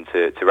decision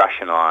to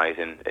rationalise.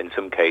 In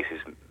some cases,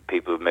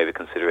 people would maybe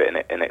consider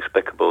it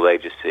inexplicable. They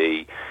just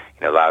see,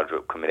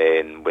 Laudrup coming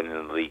in,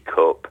 winning the League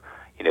Cup,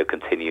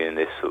 continuing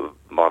this sort of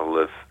model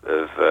of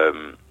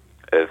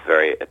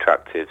very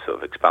attractive, sort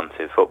of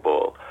expansive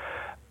football.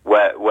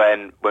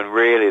 When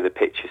really the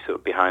picture sort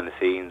of behind the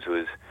scenes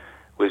was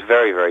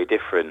very, very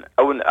different.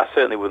 I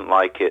certainly wouldn't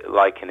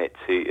liken it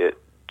to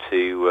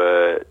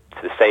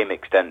the same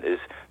extent as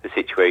the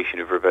situation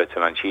of Roberto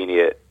Mancini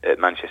at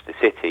Manchester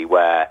City,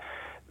 where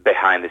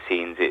behind the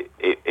scenes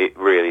it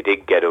really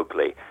did get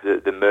ugly.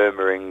 The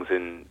murmurings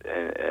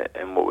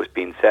and what was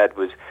being said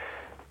was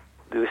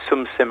there were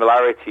some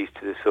similarities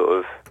to the sort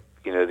of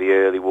the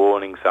early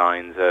warning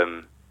signs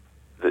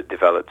that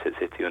developed at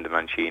City under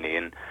Mancini,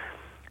 and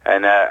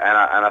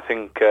I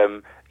think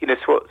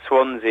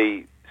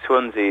Swansea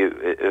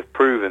have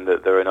proven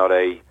that they're not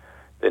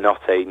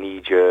a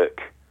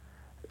knee-jerk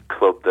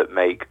club that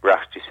make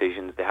rash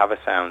decisions. They have a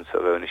sound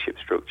sort of ownership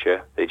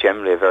structure. They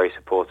generally are very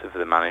supportive of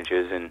the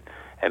managers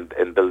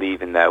and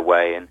believe in their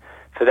way. And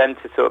for them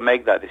to sort of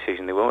make that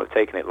decision, they won't have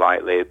taken it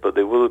lightly, but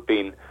they will have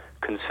been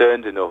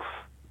concerned enough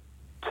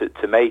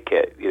to make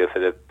it, for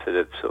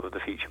the sort of the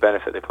future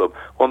benefit of the club.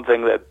 One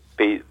thing that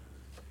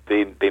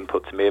being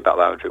put to me about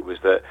Laudrup was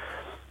that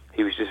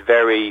he was just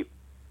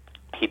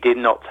he did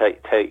not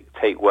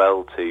take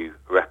well to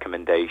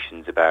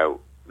recommendations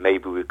about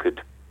maybe we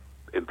could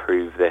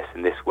improve this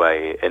in this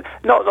way, and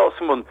not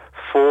someone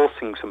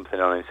forcing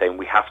something on him saying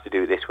we have to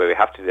do it this way, we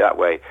have to do it that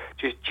way.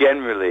 Just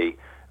generally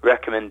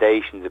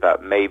recommendations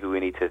about maybe we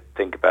need to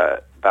think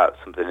about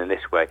something in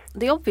this way.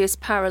 The obvious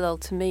parallel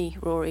to me,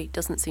 Rory,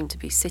 doesn't seem to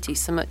be City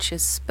so much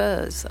as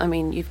Spurs. I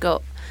mean, you've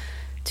got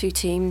two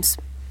teams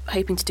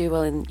hoping to do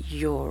well in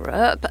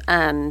Europe,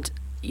 and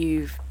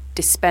you've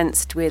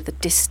dispensed with a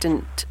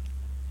distant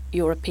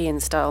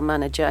European-style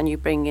manager, and you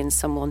bring in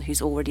someone who's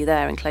already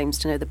there and claims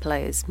to know the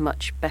players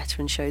much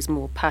better and shows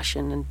more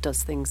passion and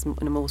does things in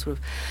a more sort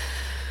of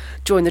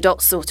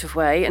join-the-dots sort of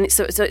way. And it's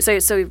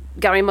so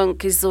Gary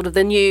Monk is sort of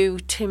the new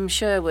Tim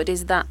Sherwood.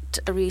 Is that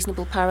a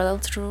reasonable parallel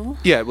to draw?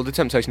 Yeah, well, the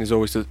temptation is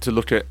always to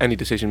look at any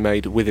decision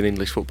made within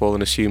English football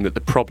and assume that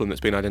the problem that's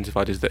been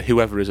identified is that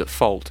whoever is at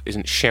fault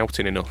isn't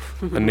shouting enough.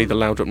 Mm-hmm. And neither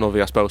Laudrup nor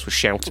Villas-Boas were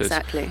shouters.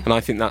 Exactly. And I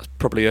think that's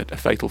probably a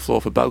fatal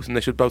flaw for both, and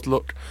they should both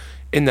look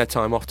in their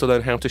time off to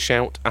learn how to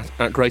shout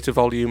at greater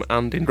volume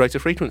and in greater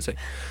frequency.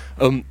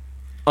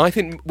 I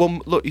think,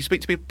 look, you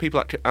speak to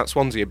people at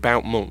Swansea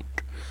about Monk,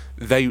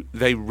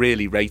 they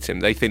really rate him.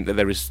 They think that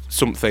there is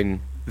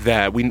something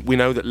there. We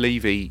know that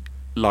Levy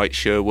likes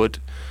Sherwood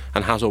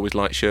and has always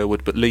liked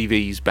Sherwood, but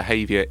Levy's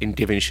behaviour in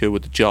giving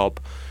Sherwood the job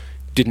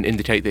didn't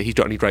indicate that he's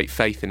got any great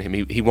faith in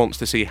him. He wants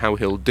to see how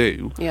he'll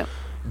do,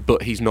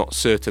 but he's not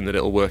certain that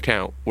it'll work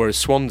out. Whereas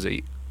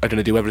Swansea are going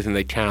to do everything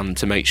they can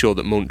to make sure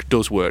that Monk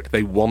does work.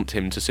 They want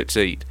him to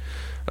succeed.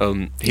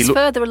 He's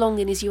further along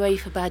in his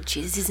UEFA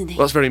badges, isn't he?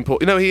 Well, that's very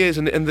important. He is,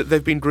 and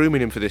they've been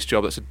grooming him for this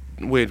job. That's a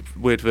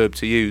weird verb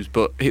to use,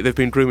 but they've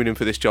been grooming him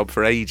for this job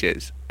for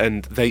ages.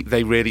 And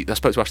they really... I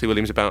spoke to Ashley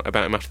Williams about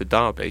him after the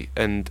derby,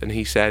 and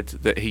he said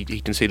that he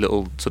can see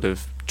little sort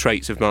of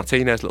traits of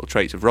Martinez, little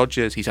traits of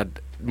Rodgers.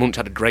 Munch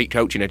had a great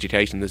coaching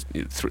education. There's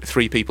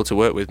three people to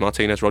work with: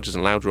 Martinez, Rodgers,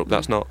 and Laudrup.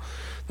 That's not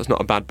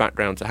a bad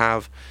background to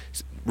have.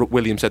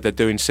 Williams said they're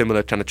doing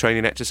similar kind of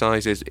training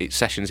exercises. It's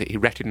sessions that he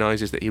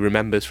recognises, that he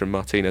remembers from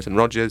Martinez and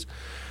Rodgers.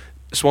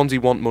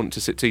 Swansea want Munch to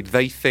succeed.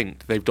 They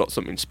think they've got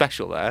something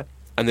special there,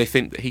 and they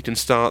think that he can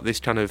start this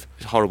kind of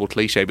horrible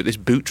cliche, but this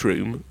boot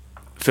room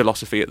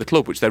philosophy at the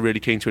club, which they're really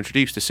keen to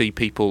introduce, to see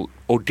people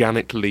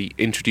organically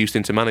introduced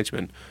into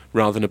management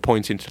rather than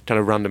appointing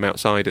kind of random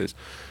outsiders.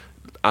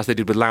 As they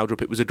did with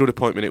Laudrup, it was a good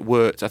appointment, it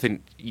worked. I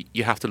think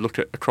you have to look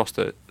at across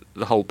the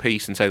whole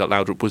piece and say that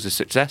Laudrup was a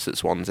success at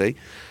Swansea.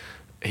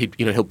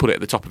 He'll put it at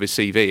the top of his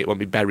CV. It won't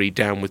be buried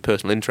down with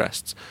personal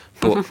interests.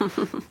 But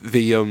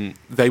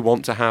they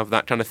want to have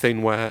that kind of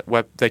thing where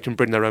they can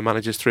bring their own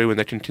managers through and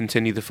they can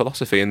continue the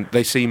philosophy. And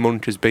they see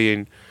Monk as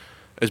being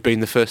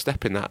the first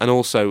step in that. And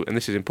also, and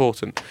this is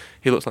important,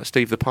 he looks like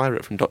Steve the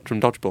Pirate from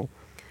Dodgeball.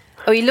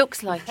 Oh, he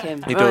looks like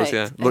him. He does,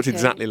 yeah. Looks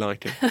exactly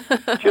like him.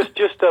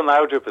 just on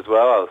Laudrup as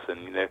well,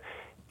 Alison.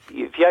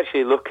 If you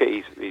actually look at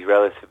his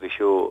relatively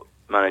short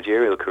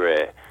managerial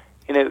career,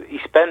 he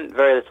spent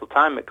very little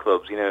time at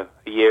clubs. A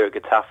year at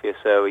Getafe or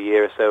so, a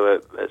year or so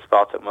at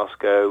Spartak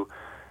Moscow,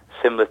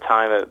 similar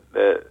time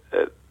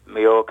at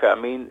Mallorca. I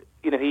mean,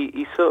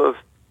 he sort of,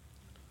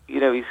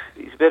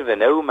 he's a bit of a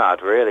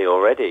nomad really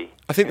already.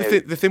 I think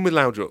the thing with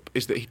Laudrup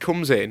is that he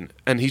comes in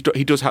and he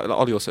does have, like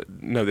Ollie also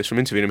know this from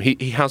interviewing him,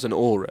 he has an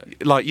aura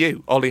like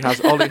you. Ollie has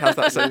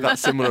that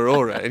similar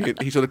aura, and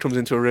he sort of comes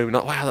into a room and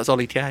like, wow, that's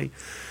Ollie Kay.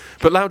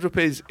 But Laudrup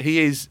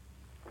is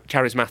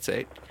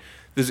charismatic.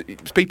 There's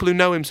people who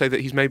know him say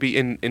that he's maybe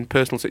in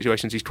personal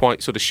situations he's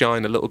quite sort of shy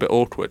and a little bit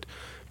awkward.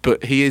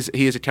 But he is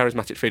a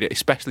charismatic figure,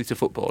 especially to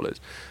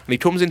footballers. And he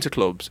comes into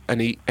clubs and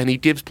he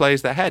gives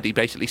players their head. He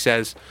basically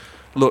says,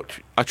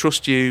 look, I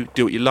trust you,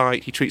 do what you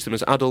like. He treats them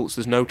as adults.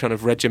 There's no kind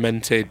of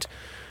regimented,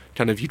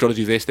 you've got to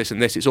do this, this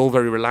and this. It's all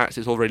very relaxed,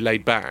 it's all very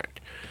laid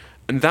back.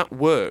 And that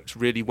works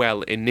really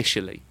well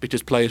initially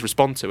because players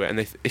respond to it.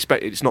 And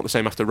it's not the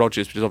same after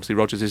Rodgers, because obviously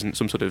Rodgers isn't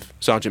some sort of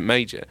sergeant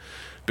major.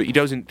 But he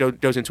goes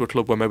into a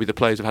club where maybe the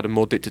players have had a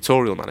more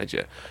dictatorial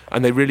manager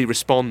and they really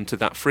respond to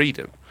that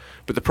freedom.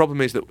 But the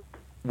problem is that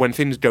when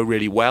things go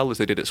really well, as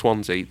they did at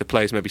Swansea, the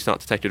players maybe start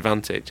to take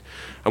advantage.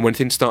 And when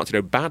things start to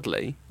go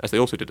badly, as they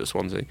also did at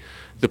Swansea,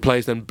 the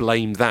players then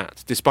blame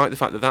that, despite the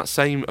fact that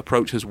same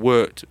approach has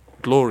worked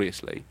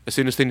gloriously. As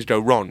soon as things go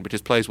wrong,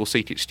 because players will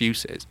seek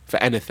excuses for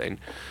anything,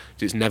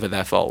 it's never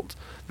their fault,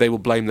 they will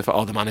blame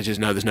the managers,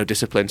 no, there's no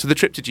discipline. So the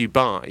trip to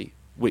Dubai,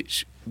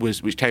 which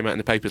came out in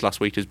the papers last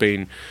week as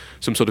being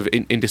some sort of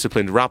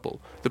indisciplined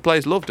rabble, the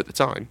players loved at the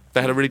time.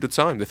 They had a really good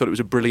time. They thought it was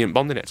a brilliant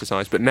bonding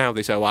exercise. But now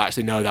they say, well,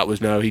 actually,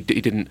 no, he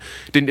didn't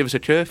give us a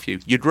curfew.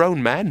 You're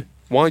grown men.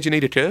 Why do you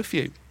need a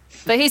curfew?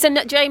 But he's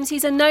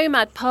a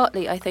nomad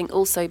partly, I think,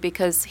 also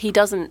because he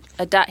doesn't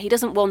adapt. He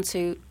doesn't want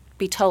to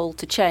be told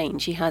to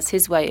change. He has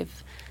his way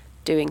of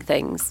doing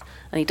things,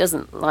 and he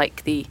doesn't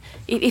like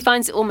he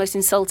finds it almost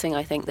insulting,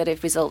 I think, that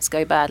if results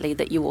go badly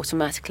that you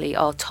automatically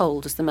are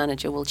told as the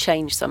manager will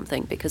change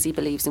something because he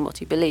believes in what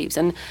he believes.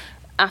 And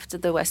after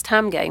the West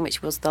Ham game,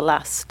 which was the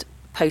last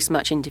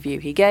post-match interview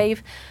he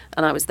gave,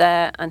 and I was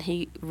there, and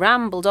he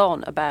rambled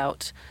on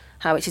about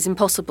how it is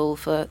impossible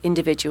for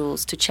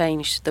individuals to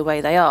change the way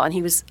they are, and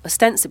he was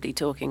ostensibly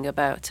talking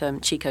about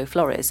Chico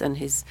Flores and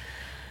his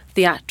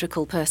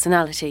theatrical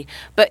personality,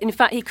 but in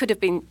fact he could have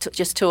been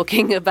just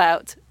talking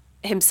about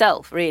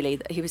himself, really.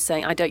 He was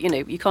saying,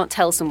 you can't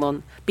tell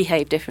someone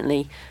behave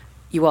differently,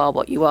 you are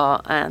what you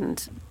are.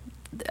 And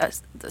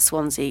the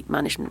Swansea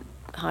management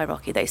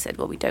hierarchy, they said,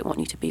 well, we don't want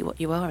you to be what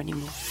you are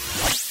anymore.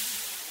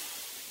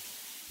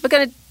 We're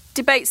going to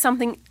debate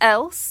something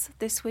else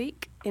this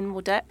week in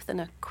more depth than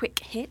a quick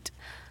hit.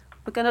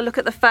 We're going to look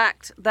at the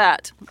fact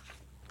that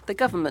the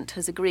government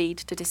has agreed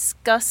to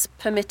discuss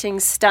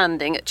permitting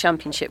standing at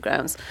Championship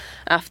grounds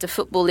after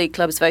Football League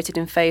clubs voted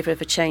in favour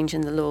of a change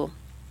in the law.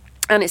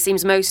 And it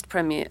seems most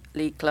Premier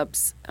League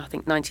clubs, I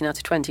think 19 out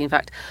of 20 in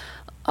fact,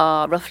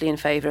 are roughly in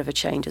favour of a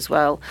change as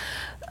well.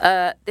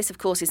 This, of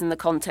course, is in the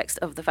context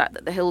of the fact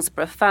that the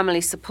Hillsborough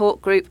Family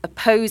Support Group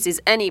opposes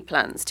any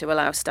plans to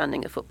allow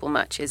standing at football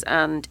matches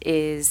and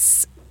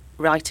is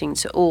writing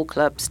to all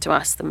clubs to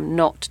ask them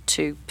not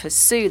to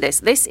pursue this.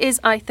 This is,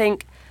 I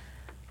think,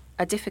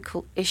 a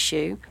difficult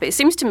issue, but it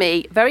seems to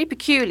me very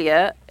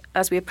peculiar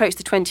as we approach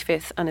the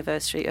 25th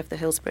anniversary of the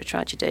Hillsborough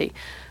tragedy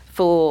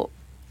for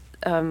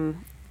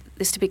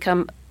this to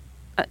become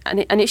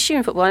an issue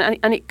in football,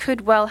 and it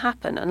could well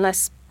happen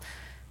unless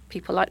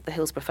people like the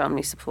Hillsborough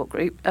Family Support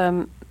Group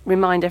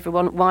remind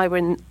everyone why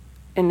we're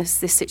in this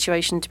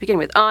situation to begin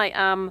with. I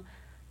am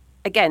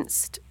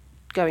against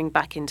going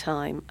back in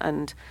time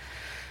and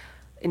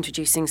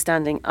introducing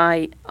standing.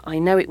 I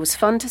know it was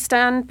fun to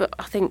stand, but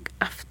I think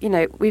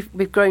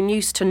we've grown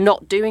used to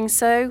not doing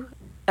so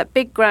at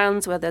big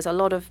grounds where there's a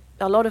lot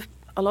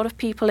of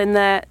people in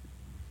there.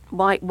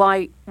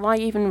 Why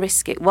even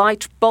risk it? Why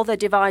bother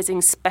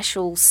devising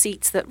special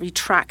seats that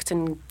retract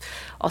and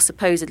are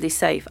supposedly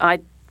safe? I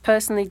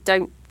personally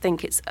don't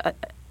think it's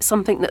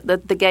something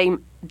that the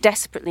game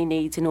desperately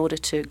needs in order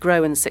to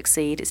grow and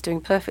succeed. It's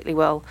doing perfectly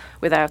well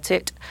without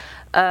it.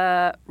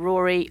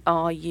 Rory,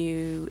 are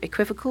you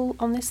equivocal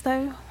on this,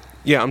 though?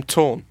 Yeah, I'm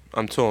torn.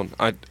 I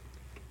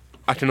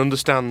can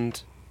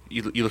understand.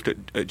 You look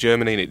at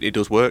Germany, and it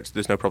does work. So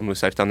there's no problem with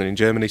safe standing in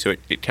Germany, so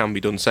it can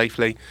be done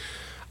safely.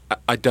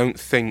 I don't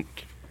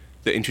think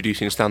that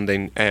introducing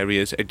standing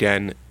areas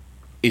again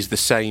is the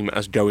same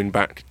as going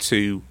back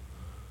to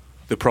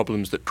the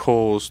problems that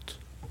caused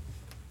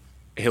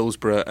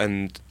Hillsborough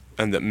and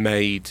that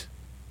made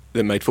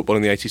football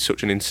in the 80s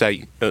such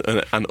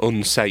an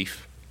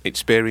unsafe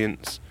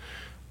experience.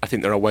 I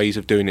think there are ways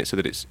of doing it so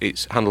that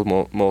it's handled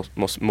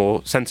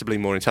more sensibly,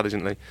 more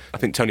intelligently. I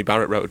think Tony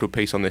Barrett wrote a good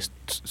piece on this,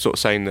 sort of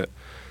saying that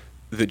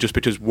just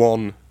because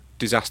one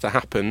disaster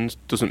happens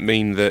doesn't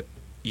mean that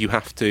you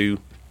have to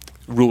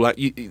rule out.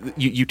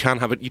 You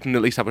can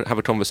at least have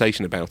a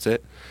conversation about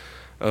it.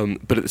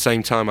 But at the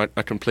same time, I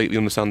completely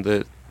understand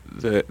the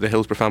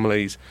Hillsborough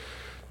family's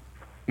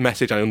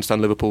message. I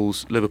understand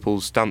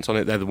Liverpool's stance on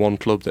it. They're the one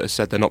club that has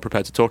said they're not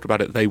prepared to talk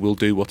about it. They will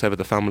do whatever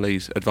the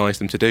families advise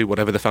them to do.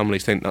 Whatever the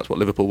families think, that's what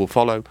Liverpool will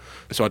follow.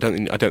 So I don't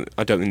think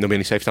there'll be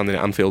any safe standing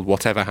at Anfield.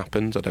 Whatever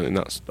happens, I don't think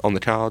that's on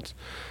the cards.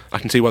 I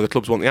can see why the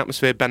clubs want the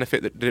atmosphere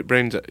benefit that it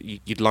brings.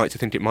 You'd like to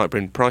think it might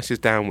bring prices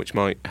down, which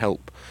might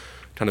help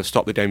kind of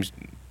stop the games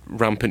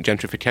rampant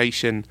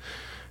gentrification.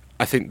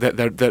 I think that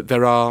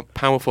there are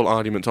powerful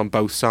arguments on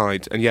both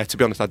sides, and yeah, to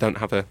be honest, I don't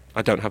have a.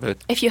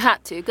 If you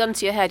had to, gun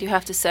to your head, you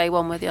have to say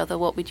one way or the other.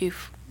 What would you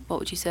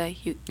say?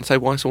 I'd say,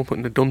 why is someone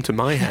putting a gun to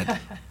my head?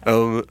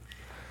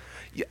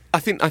 Yeah, I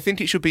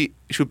think it should be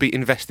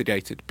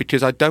investigated,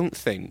 because I don't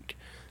think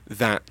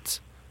that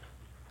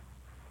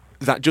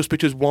just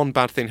because one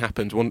bad thing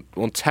happens, one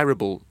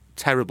terrible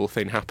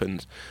thing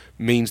happens,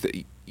 means that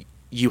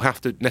you have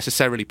to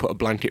necessarily put a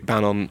blanket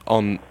ban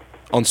on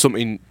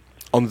something,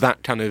 on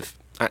that kind of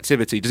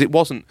activity. Because it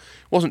wasn't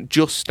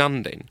just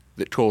standing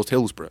that caused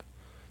Hillsborough.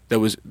 There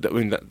was,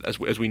 as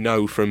we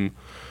know from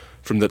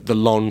the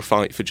long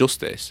fight for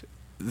justice,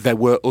 there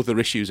were other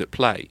issues at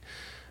play.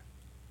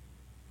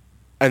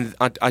 And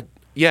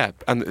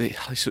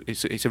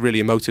it's a really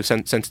emotive,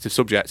 sensitive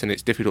subject, and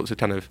it's difficult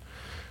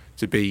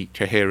to be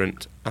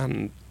coherent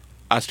and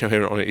as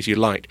coherent on it as you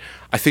like.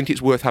 I think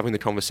it's worth having the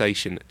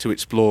conversation to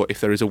explore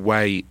if there is a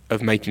way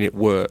of making it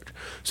work,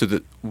 so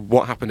that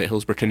what happened at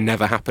Hillsborough can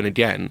never happen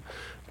again,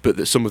 but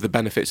that some of the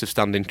benefits of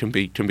standing can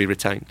be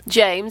retained.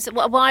 James,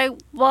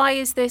 why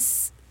is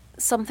this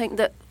something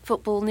that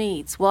football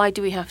needs? Why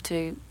do we have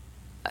to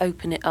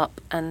open it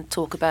up and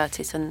talk about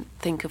it and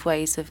think of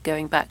ways of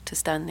going back to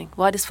standing?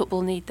 Why does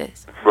football need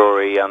this?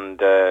 Rory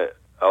and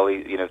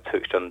Ollie,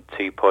 touched on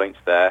 2 points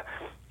there.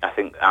 I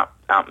think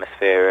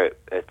atmosphere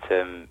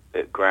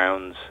at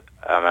grounds.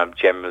 I'm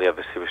generally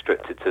obviously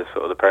restricted to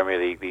sort of the Premier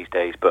League these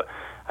days, but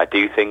I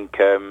do think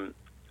the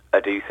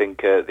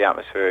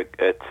atmosphere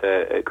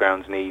at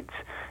grounds needs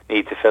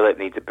to fill it,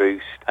 needs a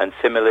boost. And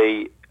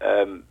similarly,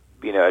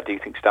 I do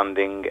think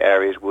standing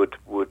areas would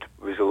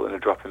result in a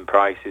drop in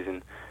prices,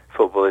 and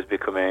football is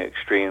becoming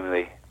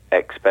extremely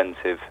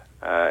expensive.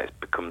 It's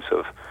become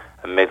sort of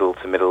a middle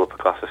to upper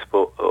class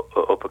sport.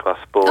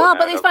 Oh,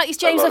 but in fact, it's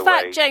James.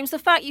 The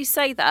fact you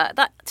say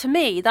that to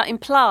me that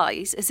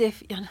implies, as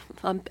if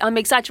I'm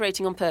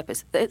exaggerating on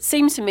purpose. It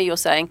seems to me you're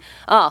saying,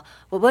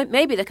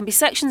 maybe there can be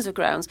sections of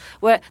grounds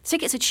where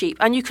tickets are cheap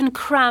and you can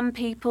cram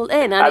people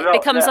in, and it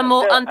becomes a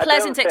more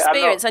unpleasant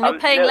experience, and you're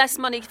paying less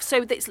money,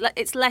 so that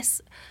it's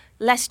less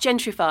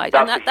gentrified.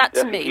 And that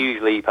to me, a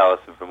huge leap,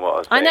 Alison, from what I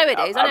was saying. I know it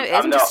is.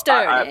 I'm just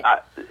stirring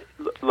it.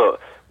 Look,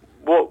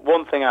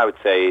 one thing I would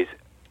say is,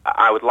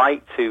 I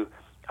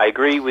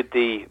agree with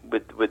the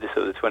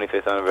sort of the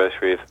 25th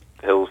anniversary of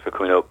Hillsborough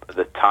coming up.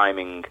 The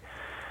timing,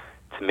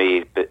 to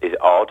me, is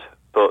odd,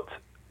 but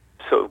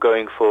sort of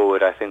going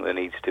forward, I think there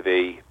needs to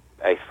be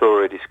a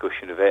thorough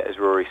discussion of it. As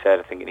Rory said,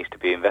 I think it needs to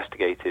be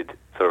investigated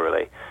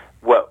thoroughly.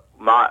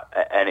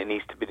 And it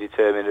needs to be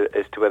determined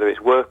as to whether it's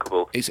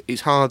workable.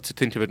 It's hard to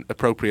think of an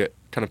appropriate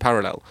kind of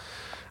parallel.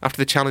 After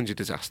the Challenger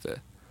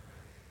disaster,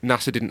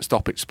 NASA didn't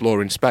stop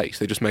exploring space;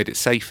 they just made it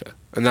safer.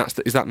 And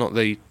is that not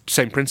the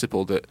same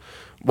principle that?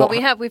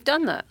 We've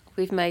done that.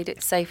 We've made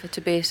it safer to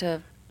be at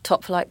a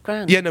top flight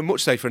ground. Yeah, no,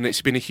 much safer, and it's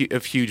been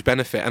of huge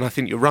benefit. And I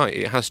think you're right;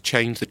 it has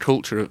changed the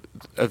culture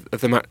of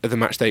the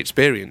match day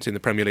experience in the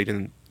Premier League,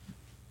 and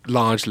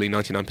largely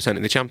 99%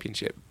 in the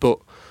Championship. But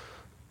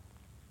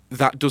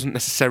that doesn't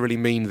necessarily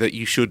mean that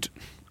you should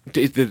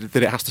that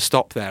it has to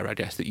stop there. I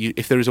guess that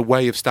if there is a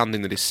way of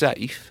standing that is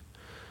safe,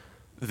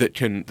 that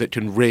can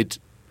rid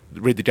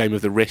the game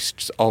of the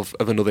risks of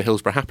another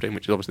Hillsborough happening,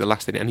 which is obviously the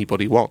last thing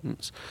anybody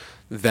wants,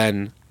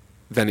 then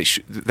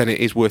it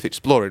is worth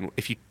exploring.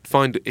 If you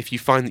find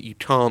that you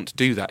can't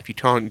do that, if you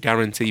can't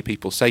guarantee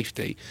people's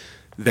safety,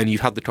 then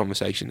you've had the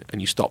conversation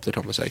and you stop the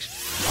conversation.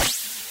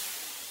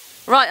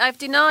 Right, I've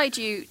denied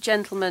you,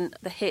 gentlemen,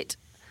 the hit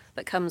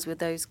that comes with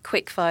those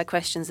quick-fire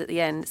questions at the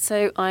end,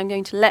 so I'm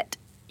going to let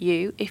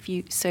you, if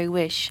you so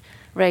wish,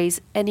 raise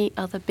any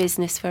other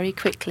business very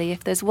quickly.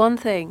 If there's one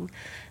thing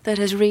that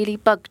has really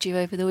bugged you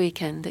over the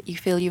weekend that you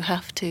feel you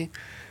have to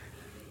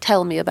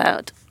tell me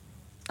about,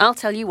 I'll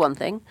tell you one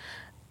thing.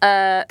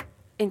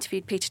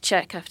 Interviewed Peter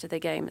Cech after the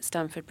game at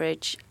Stamford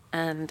Bridge,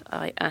 and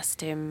I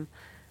asked him,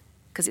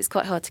 because it's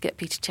quite hard to get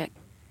Peter Cech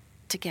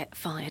to get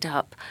fired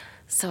up.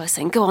 So I was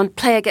saying, go on,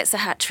 player gets a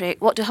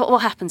hat-trick. What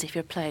happens if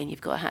you're playing, you've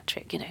got a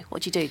hat-trick?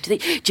 What do you do?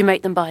 Do you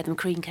make them buy them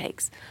cream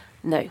cakes?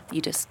 No, you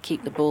just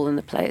keep the ball and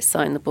the players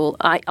sign the ball.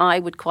 I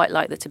would quite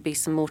like there to be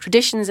some more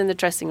traditions in the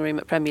dressing room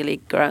at Premier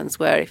League grounds,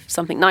 where if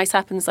something nice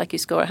happens, like you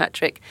score a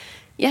hat-trick,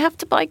 you have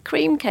to buy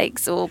cream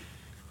cakes or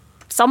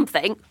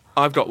something.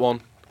 I've got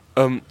one.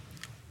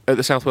 At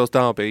the South Wales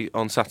Derby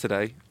on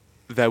Saturday,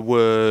 there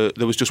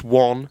was just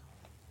one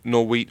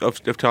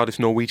of Cardiff's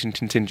Norwegian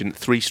contingent,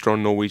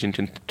 3-strong Norwegian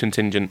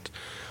contingent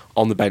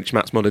on the bench.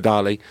 Mats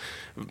Mulderdali,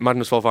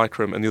 Magnus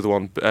Volvikram, and the other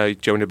one,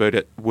 Jonah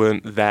Burdett,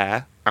 weren't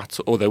there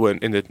or they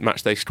weren't in the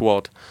matchday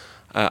squad.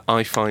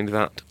 I find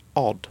that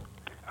odd.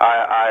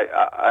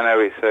 I know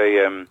it's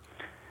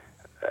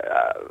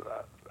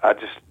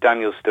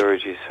Daniel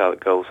Sturridge's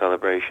goal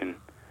celebration.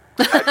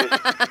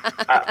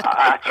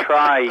 I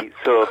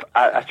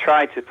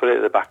try to put it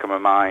at the back of my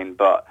mind,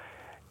 but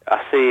I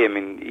see him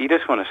and you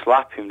just want to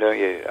slap him, don't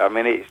you? I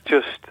mean,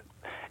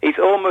 it's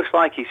almost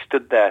like he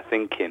stood there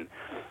thinking,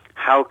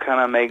 how can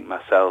I make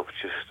myself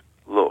just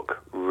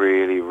look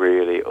really,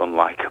 really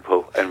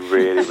unlikable and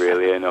really,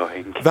 really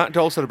annoying. That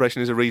doll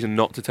celebration is a reason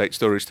not to take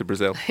Sturridge to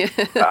Brazil.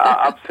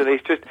 Absolutely.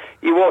 It's just,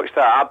 you watch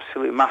that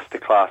absolute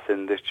masterclass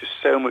and there's just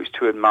so much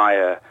to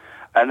admire,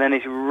 and then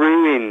it's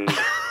ruined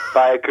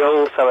by a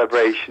goal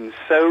celebration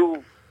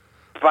so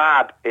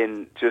bad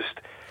in just...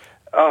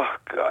 Oh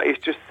God! He's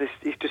just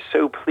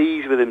so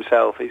pleased with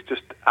himself. It's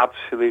just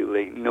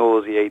absolutely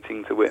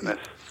nauseating to witness.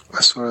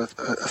 I saw a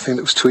thing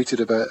that was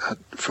tweeted about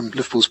from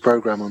Liverpool's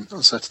programme on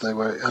Saturday,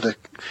 where it had a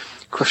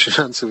question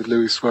and answer with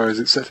Luis Suarez.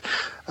 It said,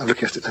 I'm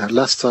looking at it now,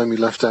 last time he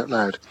laughed out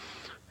loud.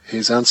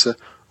 His answer: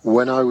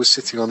 when I was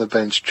sitting on the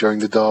bench during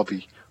the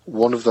derby,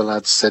 one of the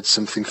lads said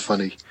something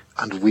funny,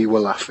 and we were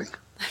laughing.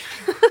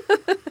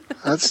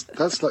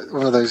 That's like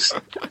one of those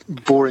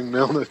boring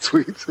Milner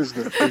tweets,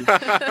 isn't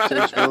it?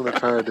 James Milner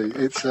parody.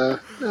 It's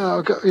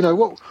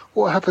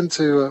what happened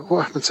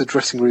to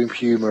dressing room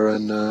humour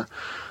and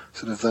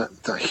sort of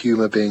that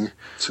humour being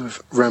sort of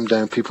rammed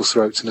down people's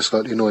throats in a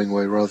slightly annoying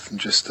way, rather than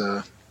just.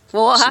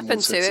 Well, what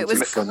happened to it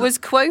was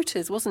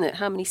quotas, wasn't it?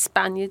 How many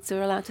Spaniards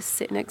are allowed to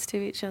sit next to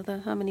each other?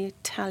 How many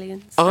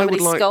Italians? How many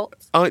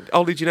Scots?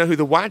 Ollie, do you know who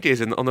the wag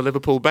is on the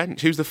Liverpool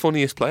bench? Who's the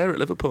funniest player at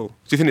Liverpool? Do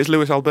you think it's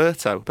Luis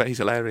Alberto? I bet he's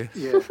hilarious.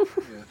 Yeah.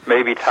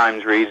 Maybe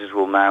Times readers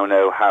will now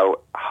know how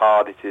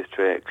hard it is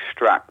to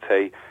extract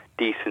a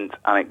decent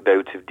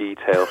anecdote of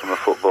detail from a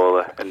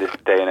footballer in this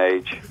day and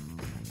age.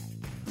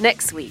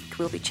 Next week,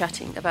 we'll be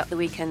chatting about the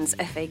weekend's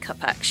FA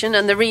Cup action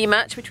and the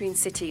rematch between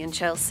City and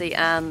Chelsea,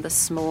 and the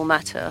small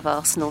matter of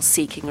Arsenal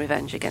seeking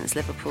revenge against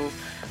Liverpool.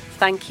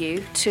 Thank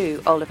you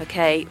to Oliver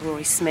Kay,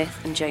 Rory Smith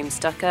and James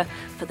Ducker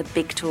for the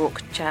big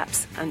talk,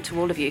 chaps, and to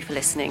all of you for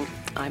listening.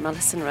 I'm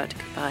Alison Rudd.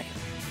 Goodbye.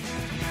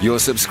 Your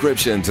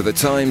subscription to The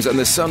Times and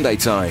The Sunday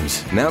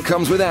Times now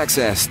comes with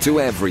access to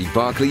every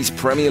Barclays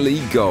Premier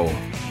League goal.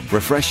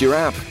 Refresh your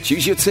app,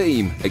 choose your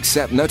team,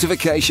 accept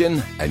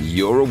notification, and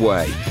you're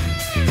away.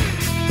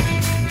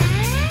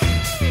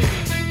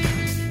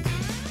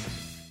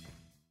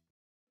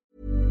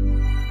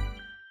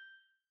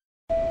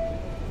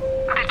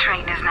 The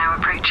train is now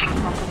approaching.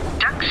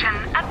 Junction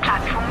at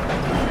platform.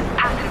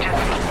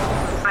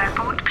 Passengers,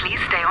 airport, please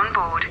stay on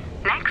board.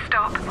 Next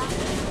stop,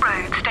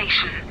 road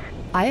station.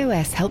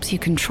 iOS helps you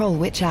control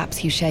which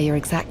apps you share your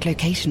exact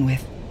location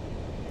with.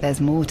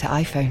 There's more to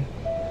iPhone.